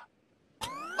 Yeah.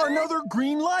 Another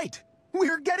green light.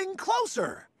 We're getting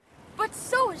closer. But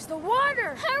so is the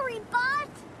water. Hurry, Bot!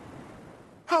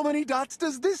 How many dots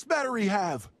does this battery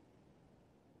have?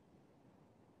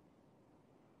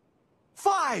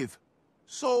 5.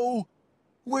 So,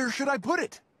 where should I put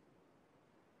it?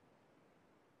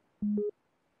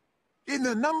 In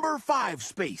the number 5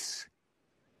 space.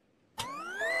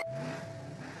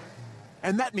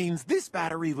 And that means this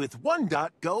battery with 1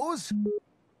 dot goes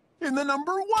in the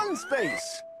number 1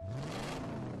 space.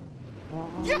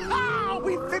 Yeah!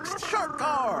 We fixed Shark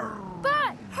Car!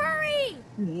 But hurry!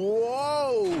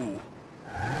 Whoa!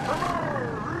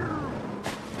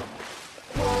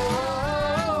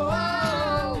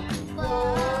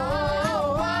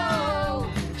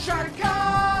 Shark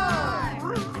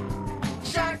Car!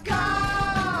 Shark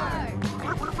Car!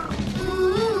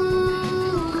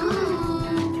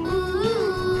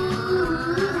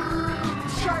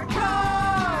 Shark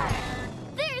Car!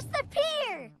 There's the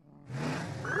pier!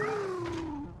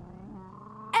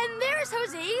 And there's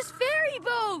Jose's ferry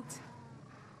boat.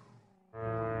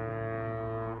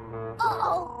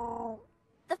 Uh-oh!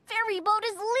 The ferry boat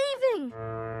is leaving!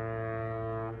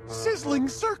 Sizzling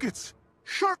circuits!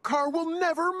 Shark Car will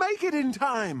never make it in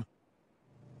time!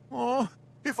 Oh,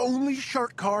 if only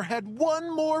Shark Car had one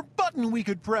more button we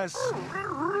could press!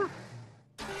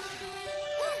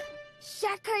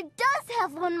 Shark Car does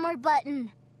have one more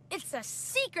button! It's a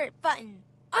secret button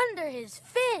under his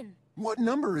fin. What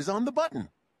number is on the button?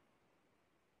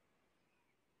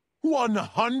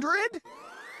 100?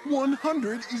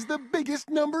 100 is the biggest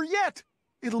number yet!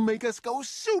 It'll make us go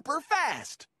super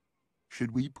fast!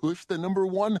 Should we push the number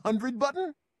 100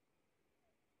 button?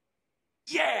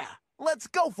 Yeah! Let's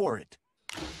go for it!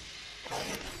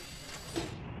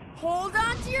 Hold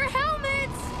on to your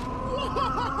helmets!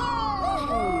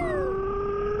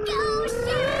 Go,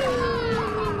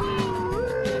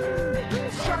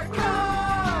 Shark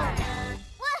Car!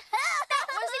 That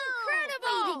was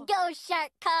incredible! Way to go,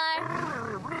 Shark Car!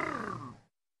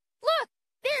 Look!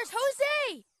 There's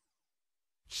Jose!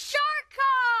 Shark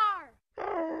Car!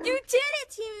 You did it,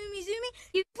 Team Umizoomi!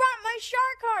 You brought my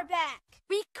Shark Car back!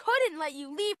 We couldn't let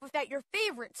you leave without your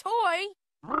favorite toy!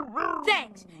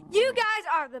 Thanks! You guys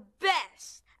are the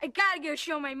best! I gotta go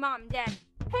show my mom and dad.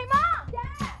 Hey, Mom!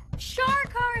 Dad!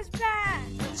 Shark Car is back!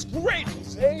 That's great,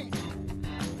 Jose!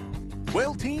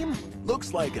 Well, team,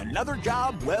 looks like another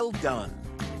job well done.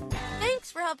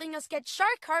 Thanks for helping us get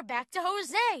Shark Car back to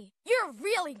Jose. You're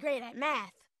really great at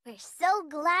math. We're so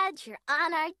glad you're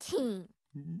on our team.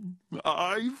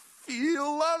 I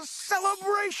feel a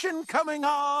celebration coming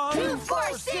on! 2,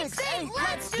 4, 6, 8,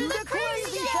 let's do the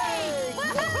crazy shake!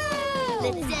 Woohoo!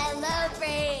 Let's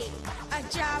celebrate A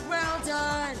job well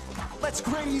done. Let's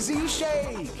crazy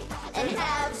shake! and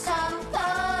have some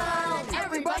fun!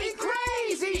 Everybody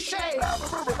crazy shake!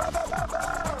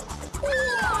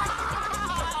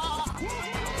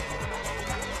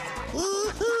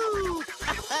 Woohoo!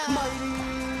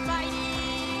 Mighty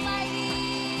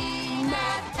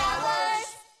Math Powers!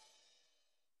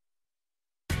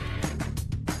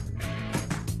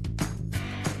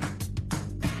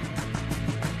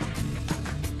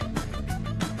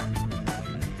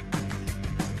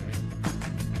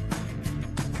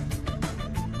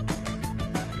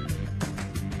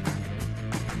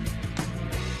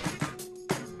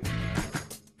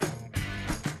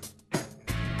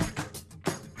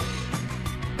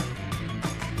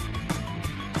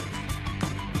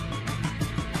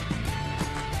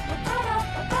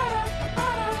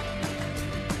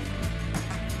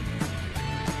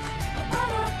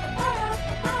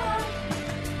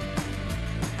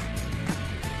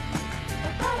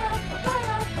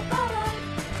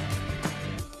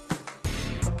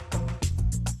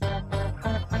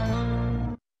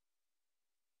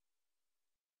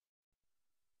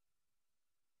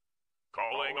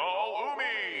 Calling all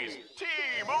Umis!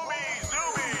 Team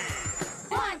Umizoomi!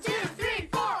 1, 2, 3,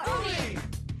 4, Umi!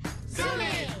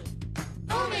 Zoomy!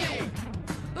 Umi!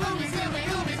 Umi, Zoomy,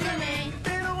 Umi, Zoomy!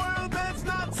 In a world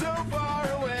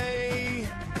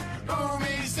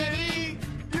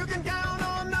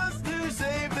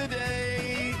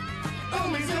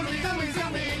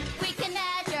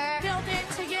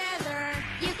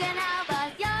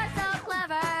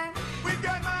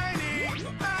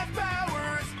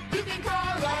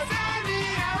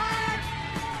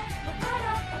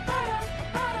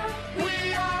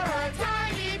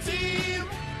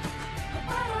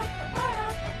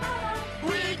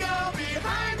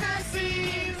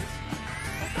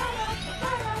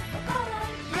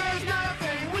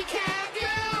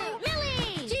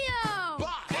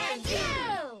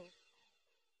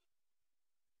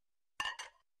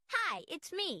Hi,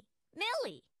 it's me,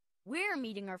 Millie. We're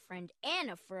meeting our friend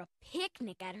Anna for a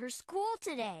picnic at her school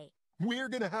today. We're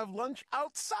gonna have lunch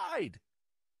outside.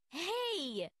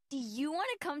 Hey, do you want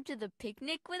to come to the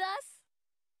picnic with us?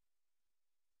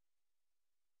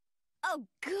 Oh,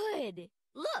 good.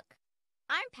 Look,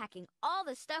 I'm packing all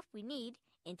the stuff we need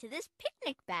into this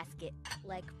picnic basket,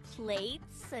 like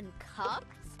plates and cups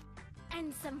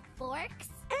and some forks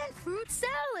and fruit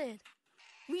salad.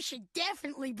 We should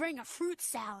definitely bring a fruit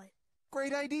salad.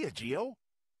 Great idea, Gio.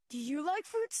 Do you like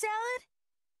fruit salad?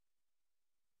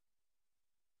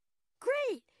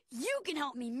 Great! You can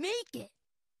help me make it.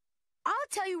 I'll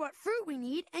tell you what fruit we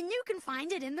need, and you can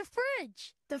find it in the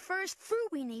fridge. The first fruit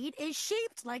we need is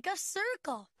shaped like a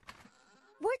circle.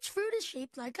 Which fruit is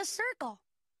shaped like a circle?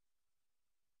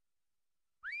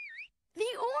 The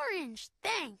orange,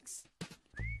 thanks.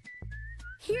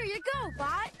 Here you go,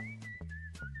 Bot.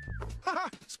 Haha,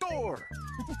 score!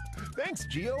 Thanks,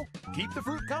 Gio. Keep the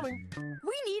fruit coming.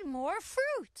 We need more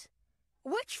fruit.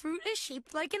 Which fruit is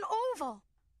shaped like an oval?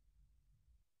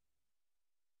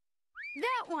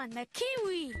 That one, the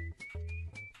kiwi.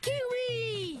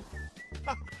 Kiwi!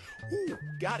 Ooh,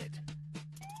 got it.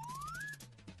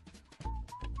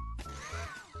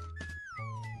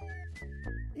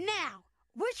 Now,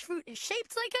 which fruit is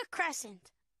shaped like a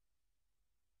crescent?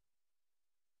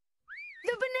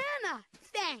 The banana!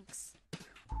 Thanks.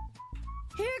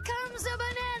 Here comes a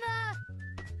banana!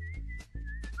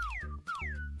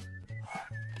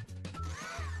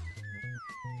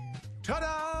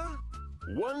 Ta-da!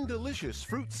 One delicious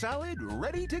fruit salad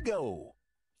ready to go.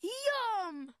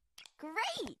 Yum!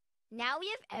 Great! Now we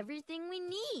have everything we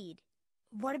need.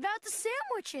 What about the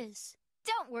sandwiches?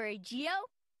 Don't worry, Gio.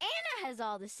 Anna has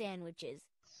all the sandwiches.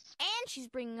 And she's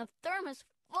bringing a thermos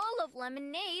full of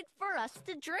lemonade for us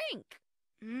to drink.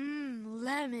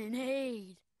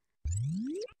 Lemonade.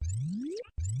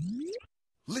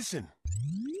 Listen.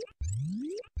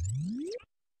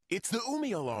 It's the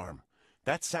Umi alarm.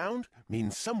 That sound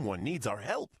means someone needs our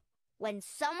help. When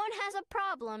someone has a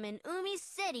problem in Umi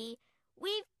City,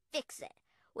 we fix it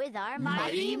with our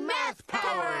mighty math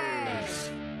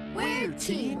powers. We're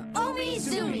Team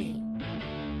Umizoomi.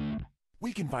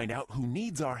 We can find out who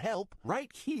needs our help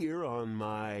right here on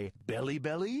my belly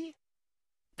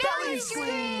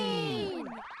screen!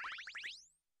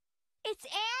 It's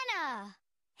Anna.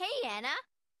 Hey, Anna.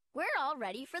 We're all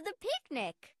ready for the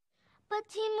picnic. But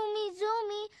Team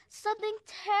Umizoomi, something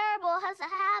terrible has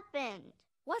happened.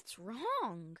 What's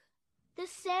wrong? The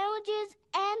sandwiches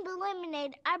and the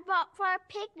lemonade I brought for our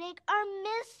picnic are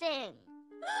missing.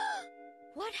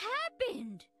 What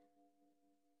happened?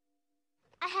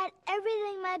 I had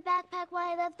everything in my backpack when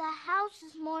I left the house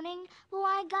this morning, but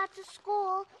when I got to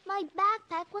school, my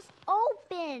backpack was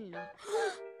open.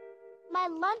 My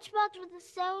lunchbox with the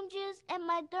sandwiches and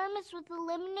my thermos with the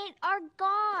lemonade are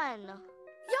gone.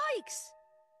 Yikes!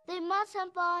 They must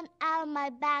have fallen out of my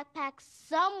backpack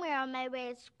somewhere on my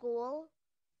way to school.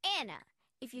 Anna,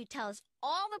 if you tell us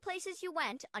all the places you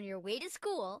went on your way to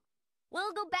school,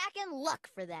 we'll go back and look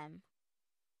for them.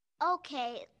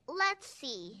 Okay, let's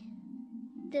see.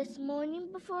 This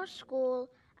morning before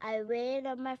school, I waited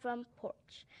on my front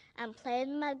porch and played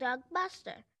with my dog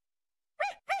Buster.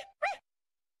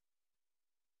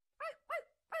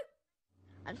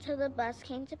 Until the bus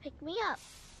came to pick me up.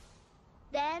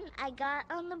 Then I got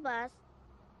on the bus,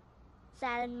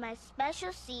 sat in my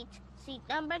special seat, seat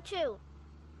number 2,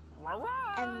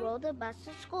 and rode the bus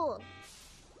to school.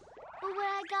 But when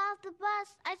I got off the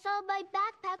bus, I saw my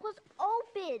backpack was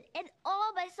open and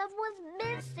all my stuff was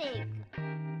missing.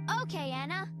 Okay,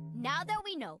 Anna, now that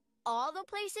we know all the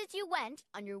places you went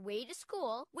on your way to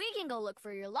school, we can go look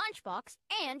for your lunchbox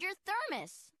and your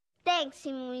thermos. Thanks,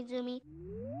 Team Umizoomi.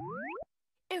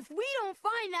 If we don't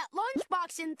find that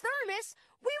lunchbox and thermos,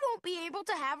 we won't be able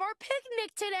to have our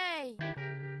picnic today.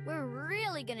 We're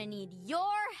really gonna need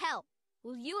your help.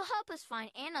 Will you help us find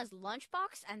Anna's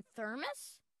lunchbox and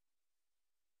thermos?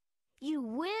 You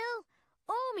will?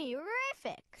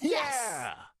 Umi-rific!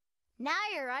 Yeah! Now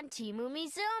you're on Team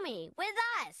Umizoomi with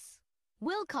us.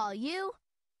 We'll call you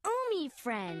Umi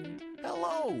Friend.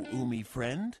 Hello, Umi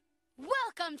friend.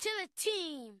 Welcome to the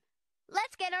team.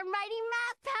 Let's get our mighty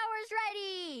math powers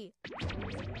ready!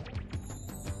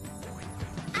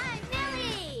 I'm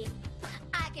Millie!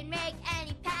 I can make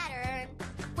any pattern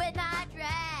with my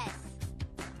dress.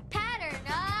 Pattern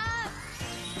of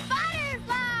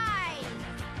butterfly!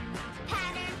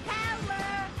 Pattern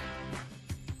power!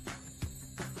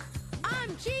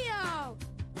 I'm Gio.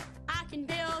 I can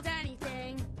build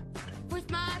anything with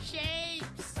my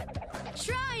shapes.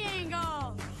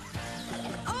 Triangle,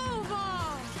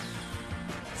 oval,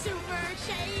 super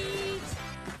shapes,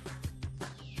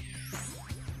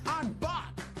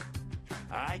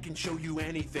 I can show you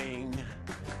anything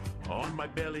on my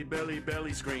belly, belly,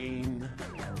 belly screen.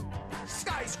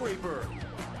 Skyscraper,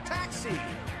 taxi,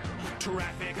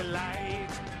 traffic light.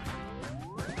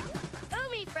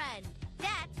 Umi friend,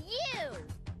 that's you!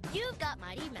 You've got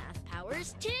mighty math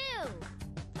powers too!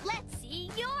 Let's see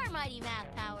your mighty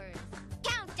math powers!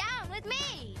 Count down with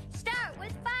me! Start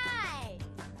with 5!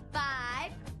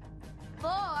 5,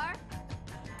 4,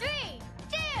 3,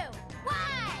 2, 1!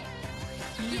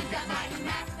 You've got mighty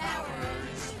math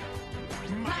powers!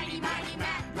 Mighty, mighty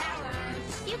math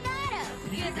powers! You got 'em!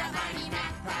 You've got mighty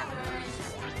math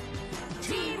powers!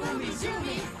 Team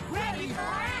Umizoomi, ready for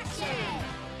action!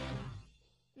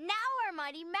 Now our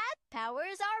mighty math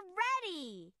powers are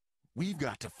ready! We've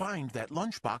got to find that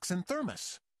lunchbox and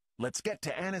thermos. Let's get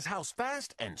to Anna's house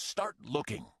fast and start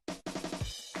looking.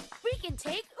 We can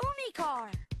take Umi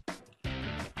car.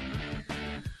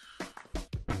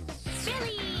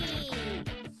 Billy!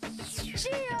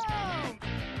 Geo!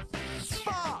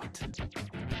 Spot!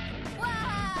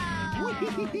 Wow!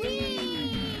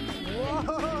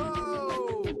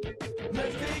 Whoa!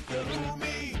 Let's take the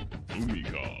Umi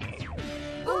car.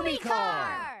 Umi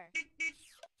car!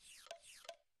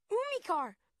 Umi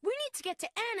car, we need to get to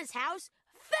Anna's house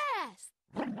fast.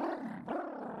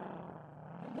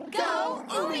 Go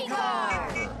Umi car!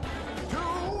 To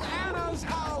Anna's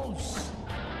house!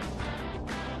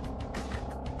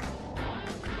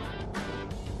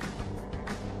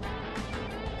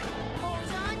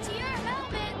 Hold on to your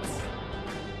helmets!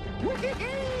 Whee!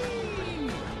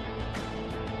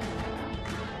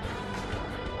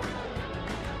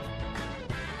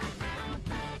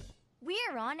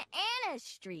 We're on Anna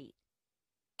Street.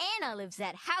 Anna lives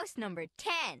at house number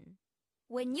 10.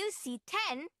 When you see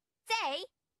 10, say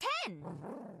 10.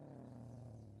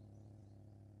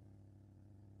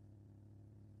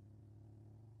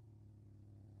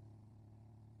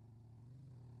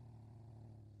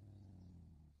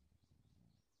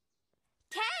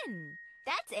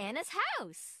 That's Anna's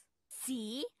house.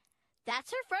 See?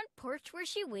 That's her front porch where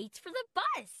she waits for the bus.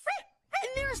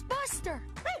 And there's Buster.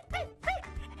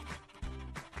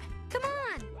 Come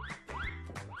on.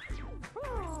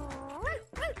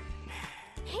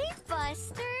 Hey,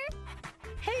 Buster.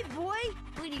 Hey, boy.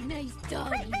 What a nice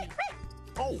doggy.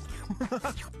 Oh,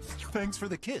 thanks for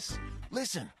the kiss.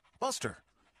 Listen, Buster,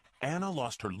 Anna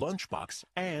lost her lunchbox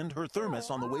and her thermos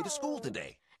on the way to school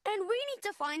today. And we need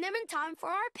to find them in time for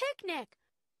our picnic.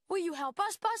 Will you help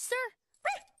us, Buster?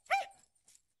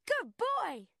 Good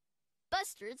boy.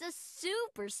 Buster's a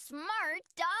super smart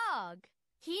dog.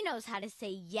 He knows how to say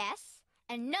yes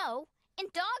and no in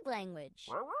dog language.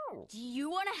 Do you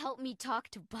want to help me talk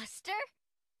to Buster?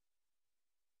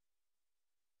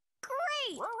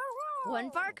 Great! 1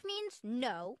 bark means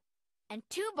no, and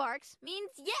 2 barks means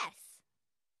yes.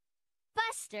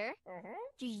 Buster,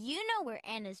 do you know where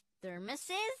Anna's thermos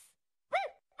is?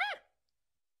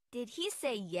 Did he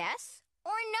say yes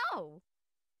or no?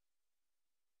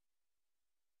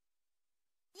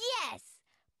 Yes!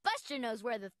 Buster knows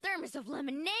where the thermos of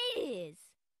lemonade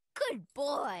is. Good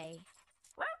boy.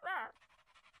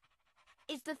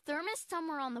 Is the thermos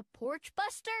somewhere on the porch,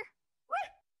 Buster?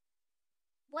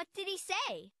 What did he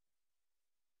say?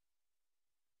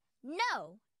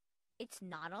 No, it's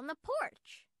not on the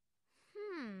porch.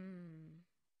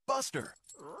 Buster,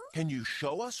 can you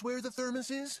show us where the thermos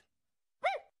is?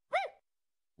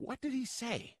 What did he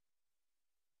say?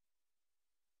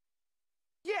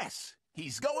 Yes,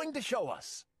 he's going to show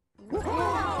us.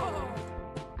 Oh,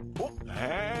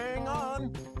 hang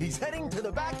on. He's heading to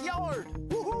the backyard.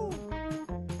 Woohoo!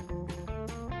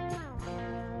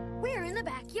 We're in the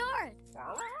backyard.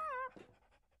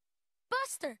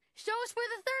 Buster, show us where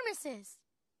the thermos is.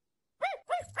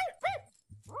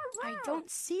 I don't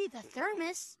see the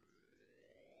thermos.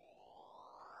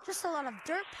 Just a lot of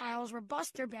dirt piles where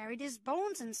Buster buried his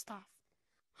bones and stuff.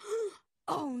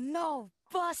 Oh no,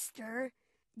 Buster!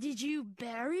 Did you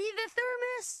bury the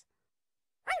thermos?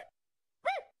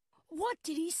 What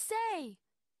did he say?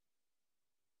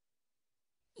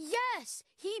 Yes,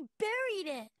 he buried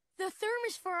it. The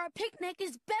thermos for our picnic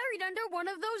is buried under one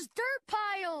of those dirt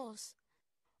piles.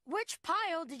 Which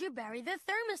pile did you bury the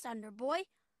thermos under, boy?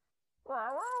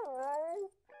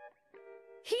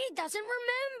 He doesn't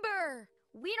remember.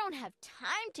 We don't have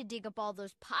time to dig up all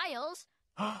those piles.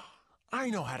 I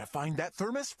know how to find that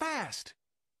thermos fast.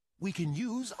 We can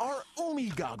use our Umi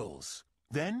goggles.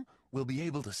 Then we'll be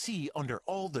able to see under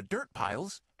all the dirt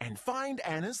piles and find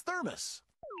Anna's thermos.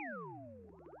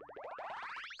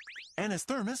 Anna's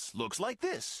thermos looks like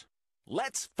this.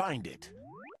 Let's find it.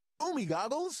 Umi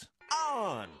goggles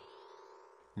on!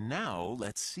 Now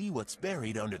let's see what's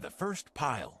buried under the first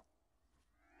pile.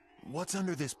 What's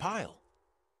under this pile?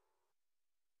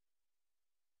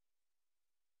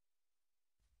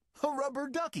 A rubber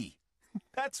ducky.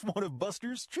 That's one of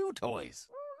Buster's chew toys.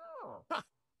 Huh.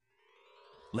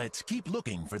 Let's keep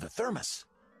looking for the thermos.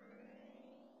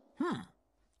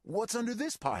 What's under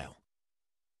this pile?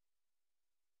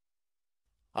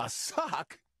 A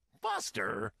sock?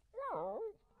 Buster?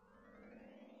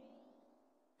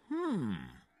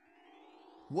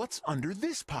 What's under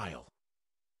this pile?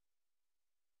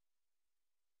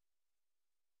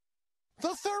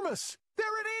 The thermos!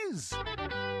 There it is!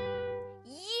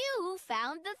 You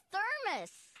found the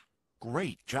thermos.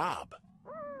 Great job.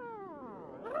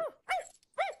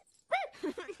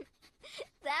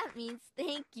 That means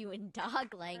thank you in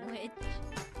dog language.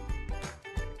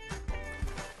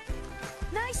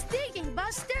 Nice digging,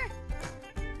 Buster.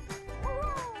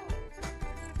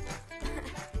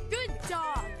 Good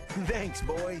dog. Thanks,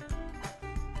 boy.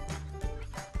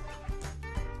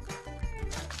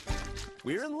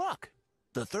 We're in luck.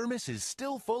 The thermos is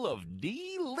still full of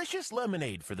delicious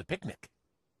lemonade for the picnic.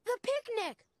 The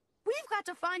picnic. We've got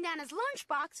to find Anna's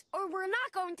lunchbox, or we're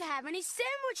not going to have any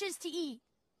sandwiches to eat.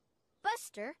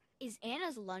 Buster, is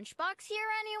Anna's lunchbox here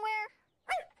anywhere?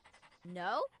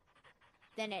 No?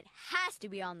 Then it has to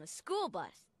be on the school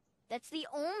bus. That's the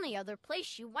only other place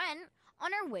she went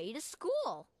on her way to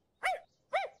school.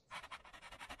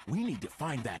 We need to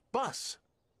find that bus.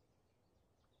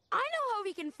 I know how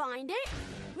we can find it.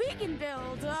 We can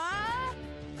build a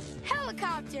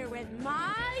helicopter with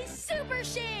my super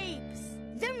shapes.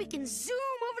 Then we can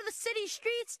zoom over the city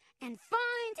streets and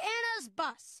find Anna's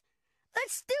bus.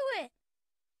 Let's do it.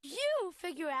 You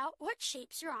figure out what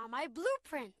shapes are on my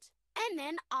blueprint, and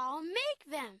then I'll make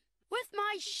them with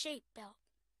my shape belt.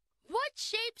 What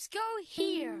shapes go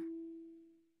here?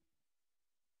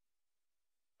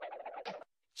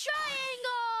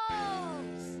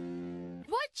 Triangles!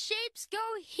 What shapes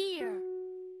go here?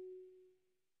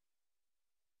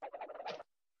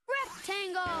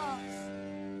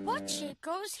 Rectangles! What shape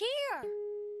goes here?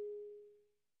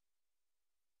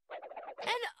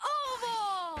 An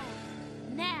oval!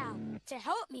 Now, to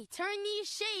help me turn these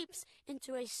shapes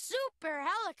into a super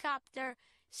helicopter,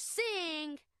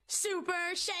 sing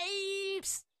Super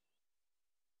Shapes!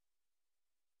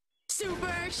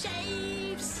 Super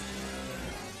Shapes!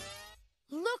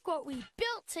 Look what we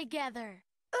built together!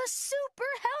 A super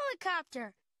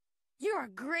helicopter! You're a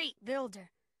great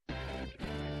builder.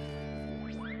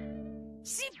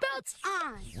 Seatbelts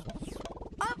on!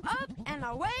 Up, up, and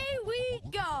away we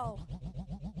go!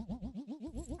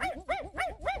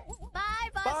 Bye,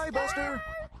 Buster! Bye, Buster!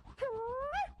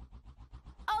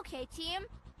 Okay, team.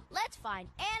 Let's find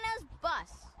Anna's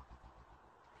bus.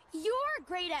 You're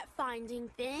great at finding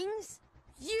things.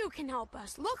 You can help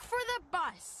us look for the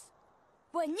bus.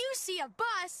 When you see a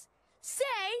bus, say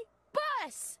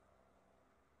bus!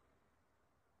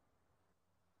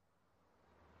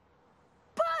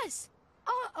 Bus!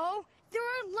 Uh-oh, there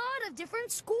are a lot of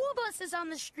different school buses on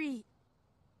the street.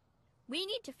 We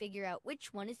need to figure out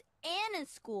which one is Anna's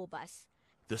school bus.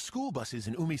 The school buses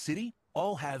in Umi City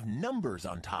all have numbers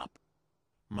on top.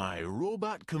 My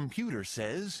robot computer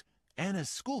says Anna's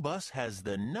school bus has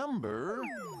the number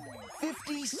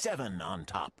 57 on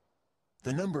top.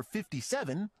 The number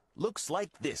 57 looks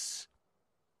like this.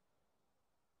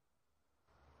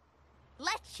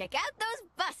 Let's check out those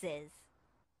buses.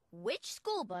 Which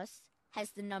school bus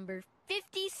has the number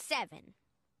 57?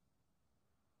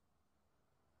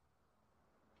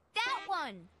 That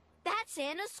one! That's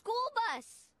Anna's school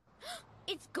bus.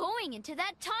 It's going into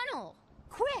that tunnel.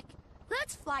 Quick,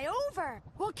 let's fly over.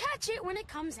 We'll catch it when it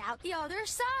comes out the other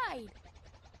side.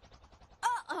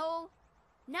 Uh-oh.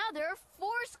 Now there are 4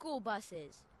 school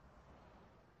buses.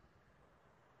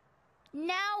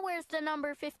 Now where's the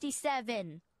number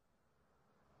 57?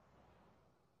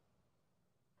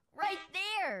 Right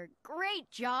there.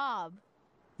 Great job.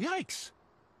 Yikes!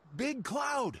 Big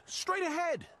cloud, straight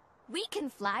ahead. We can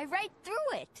fly right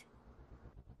through it.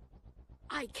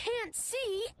 I can't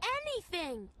see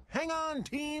anything. Hang on,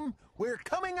 team. We're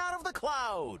coming out of the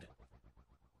cloud.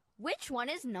 Which one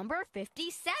is number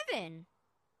 57?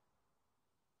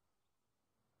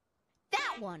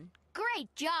 That one.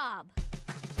 Great job.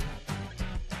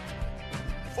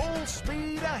 Full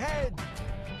speed ahead.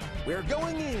 We're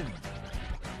going in.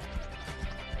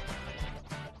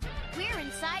 We're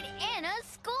inside Anna's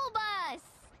school bus.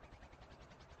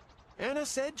 Anna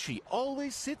said she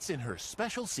always sits in her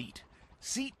special seat.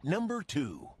 Seat number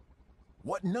 2.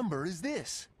 What number is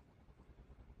this?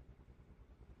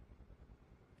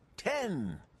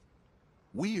 10.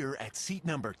 We're at seat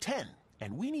number 10,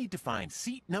 and we need to find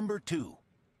seat number 2.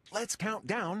 Let's count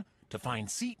down to find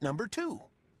seat number 2.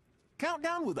 Count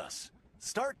down with us.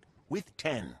 Start with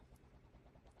 10.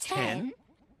 10,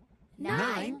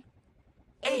 9,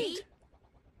 8,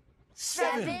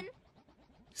 7,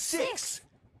 6,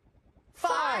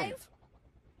 5,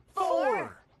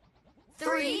 4,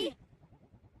 3,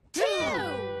 2.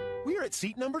 We're at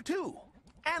seat number 2.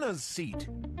 Anna's seat.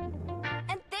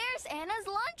 And there's Anna's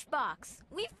lunchbox.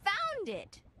 We found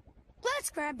it.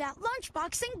 Let's grab that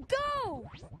lunchbox and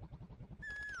go!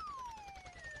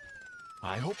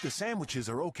 I hope the sandwiches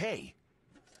are okay.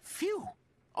 Phew!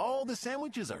 All the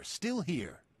sandwiches are still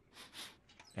here.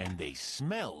 And they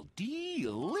smell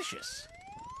delicious.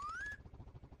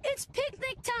 It's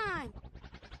picnic time!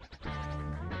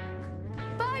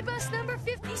 Bye, bus number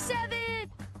 57!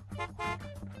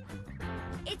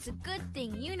 It's a good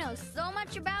thing you know so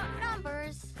much about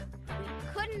numbers.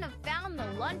 We couldn't have found the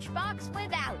lunchbox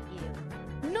without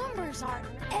you. Numbers are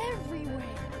everywhere.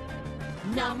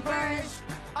 Numbers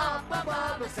up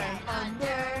above us and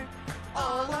under,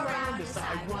 all around us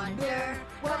I wonder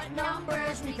what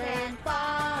numbers we can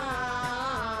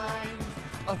find.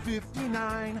 A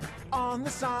 59 on the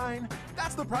sign.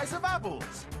 That's the price of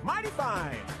apples. Mighty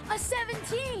fine. A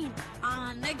 17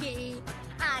 on the gate.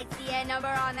 I see a number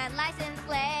on that license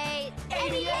plate.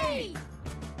 88.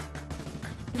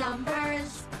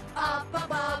 Numbers up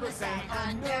above us and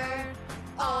under,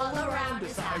 all around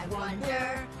us I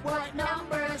wonder what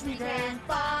numbers we can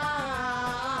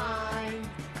find.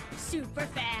 Super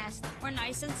fast or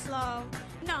nice and slow.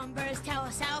 Numbers tell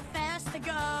us how fast to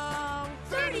go.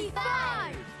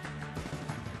 35.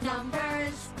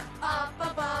 Numbers up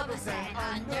above us and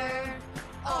under,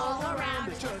 all around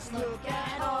us. Just look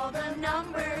at all the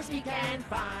numbers we can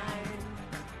find.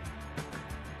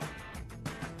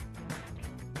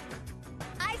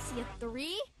 I see a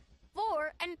 3,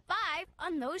 4, and 5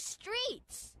 on those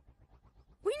streets.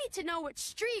 We need to know which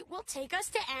street will take us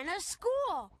to Anna's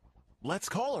school. Let's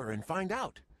call her and find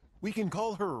out. We can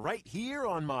call her right here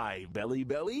on my belly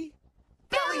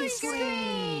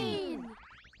screen.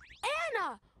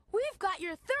 Anna, we've got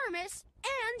your thermos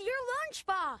and your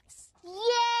lunchbox.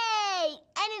 Yay!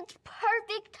 And it's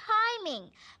perfect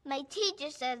timing. My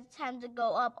teacher says it's time to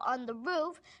go up on the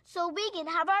roof so we can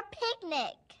have our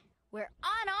picnic. We're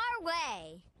on our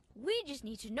way. We just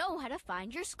need to know how to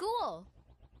find your school.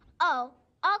 Oh,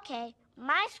 okay.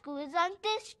 My school is on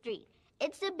this street.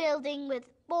 It's a building with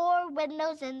 4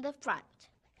 windows in the front.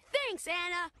 Thanks,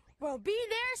 Anna. We'll be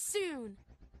there soon.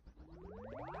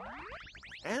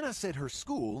 Anna said her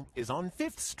school is on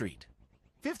 5th Street.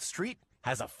 5th Street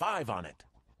has a 5 on it.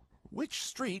 Which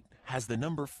street has the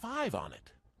number 5 on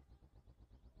it?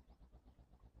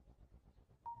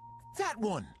 That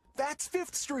one! That's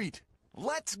 5th Street!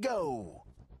 Let's go!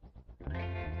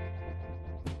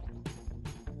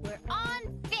 We're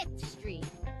on 5th Street.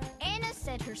 Anna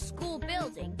said her school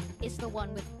building is the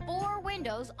one with 4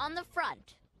 windows on the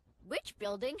front. Which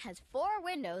building has 4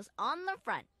 windows on the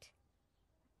front?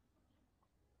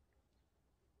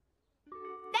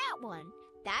 That one.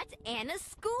 That's Anna's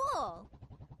school.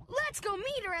 Let's go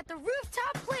meet her at the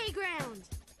rooftop playground.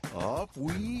 Up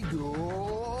we go!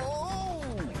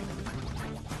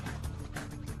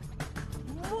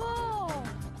 Whoa!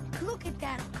 Look at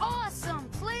that awesome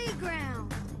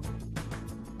playground.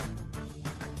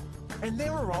 And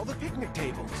there are all the picnic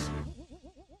tables.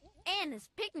 Anna's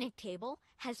picnic table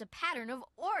has a pattern of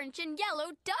orange and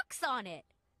yellow ducks on it.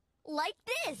 Like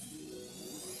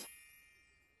this.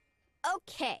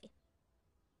 Okay.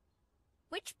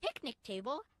 Which picnic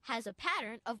table has a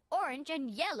pattern of orange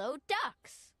and yellow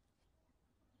ducks?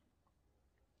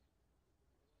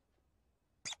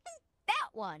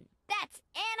 That one. That's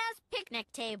Anna's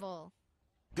picnic table.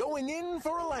 Going in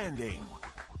for a landing.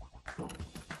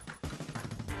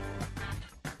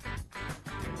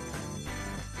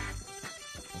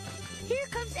 Here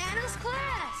comes Anna's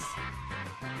class.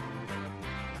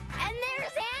 And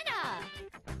there's Anna.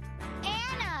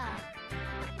 Anna.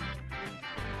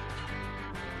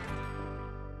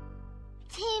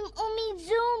 Team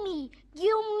Umizoomi,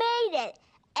 you made it.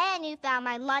 And you found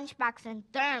my lunchbox and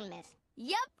thermos.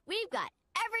 Yep, we've got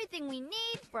everything we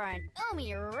need for an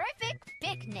Umi-rific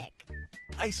picnic.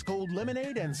 Ice cold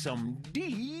lemonade and some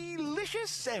delicious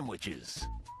sandwiches.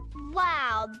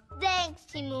 Wow, thanks,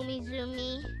 Team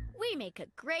Umizoomi. We make a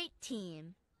great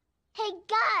team. Hey,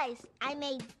 guys, I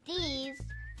made these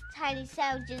tiny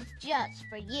sandwiches just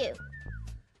for you.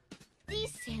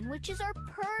 These sandwiches are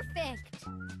perfect.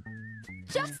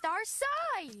 Just our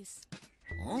size.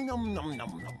 Nom, nom, nom,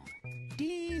 nom.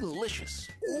 Delicious.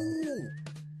 Ooh.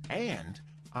 And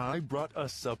I brought a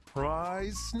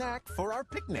surprise snack for our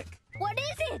picnic. What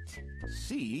is it?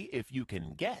 See if you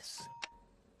can guess.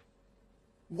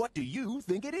 What do you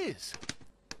think it is?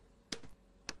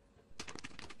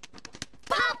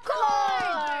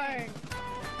 Popcorn!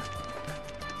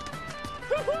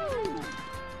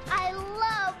 I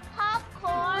love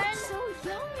popcorn. It's so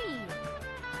yummy.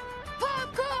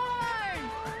 Popcorn!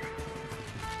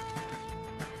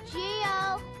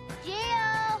 Gio!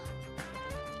 Gio!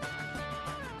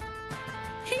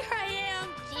 Here I am.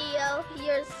 Gio,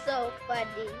 you're so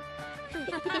funny.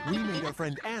 We made our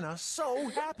friend Anna so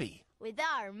happy. With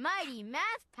our mighty math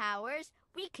powers,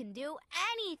 we can do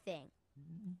anything.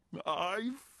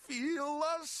 I feel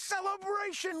a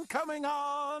celebration coming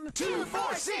on. 2,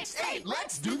 4, 6, 8,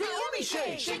 let's do the Umi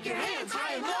shake. Shake your hands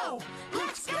high and low.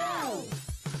 Let's go.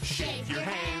 Shake your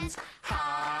hands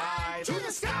high to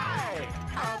the sky.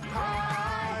 Up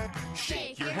high.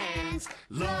 Shake your hands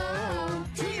low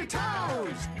to your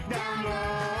toes. Down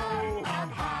low.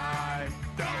 Up high.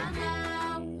 Down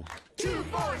low. 2,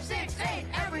 4, 6, 8,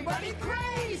 everybody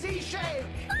crazy shake.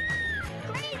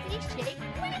 Crazy shake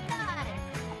with us.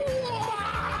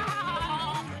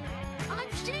 Wow! I'm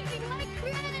shaking like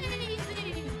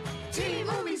crazy. Team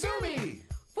Umizoomi,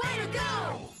 way to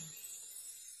go!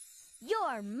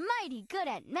 You're mighty good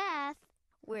at math.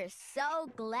 We're so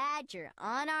glad you're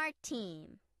on our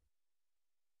team.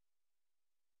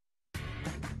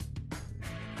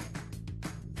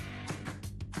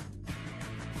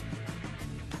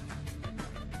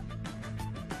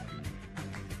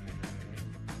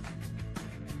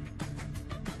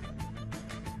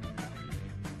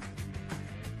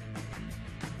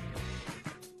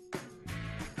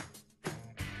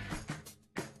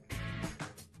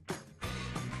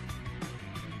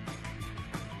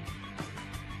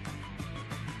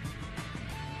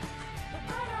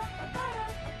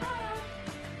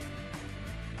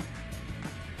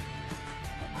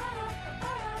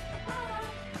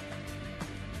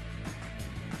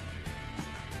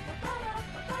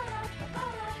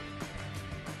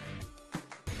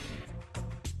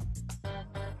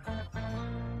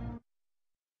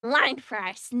 Line for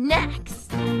our snacks.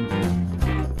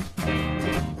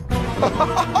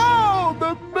 Oh,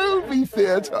 the movie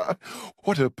theater!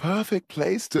 What a perfect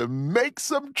place to make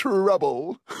some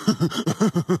trouble.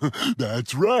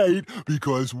 That's right,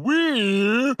 because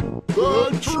we're the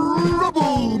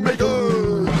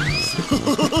Troublemakers!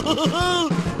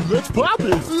 Let's pop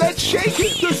it! Let's shake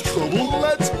it! There's trouble,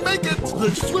 let's make it!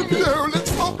 Let's swim it!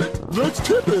 Let's pop it! Let's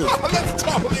tip it! Let's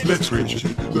topple it! Let's reach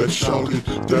it! Let's shout it!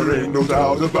 There ain't no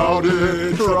doubt about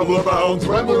it! Trouble abounds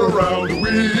when we're around!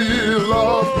 We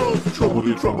love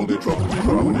troubledy, troubledy, troubledy,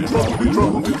 troubledy, troubledy,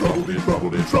 troubledy, troubledy,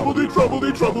 troubledy, troubledy,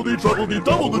 troubledy, troubledy, troubledy,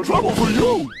 double the trouble for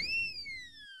you!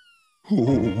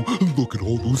 Oh, look at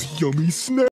all those yummy snacks!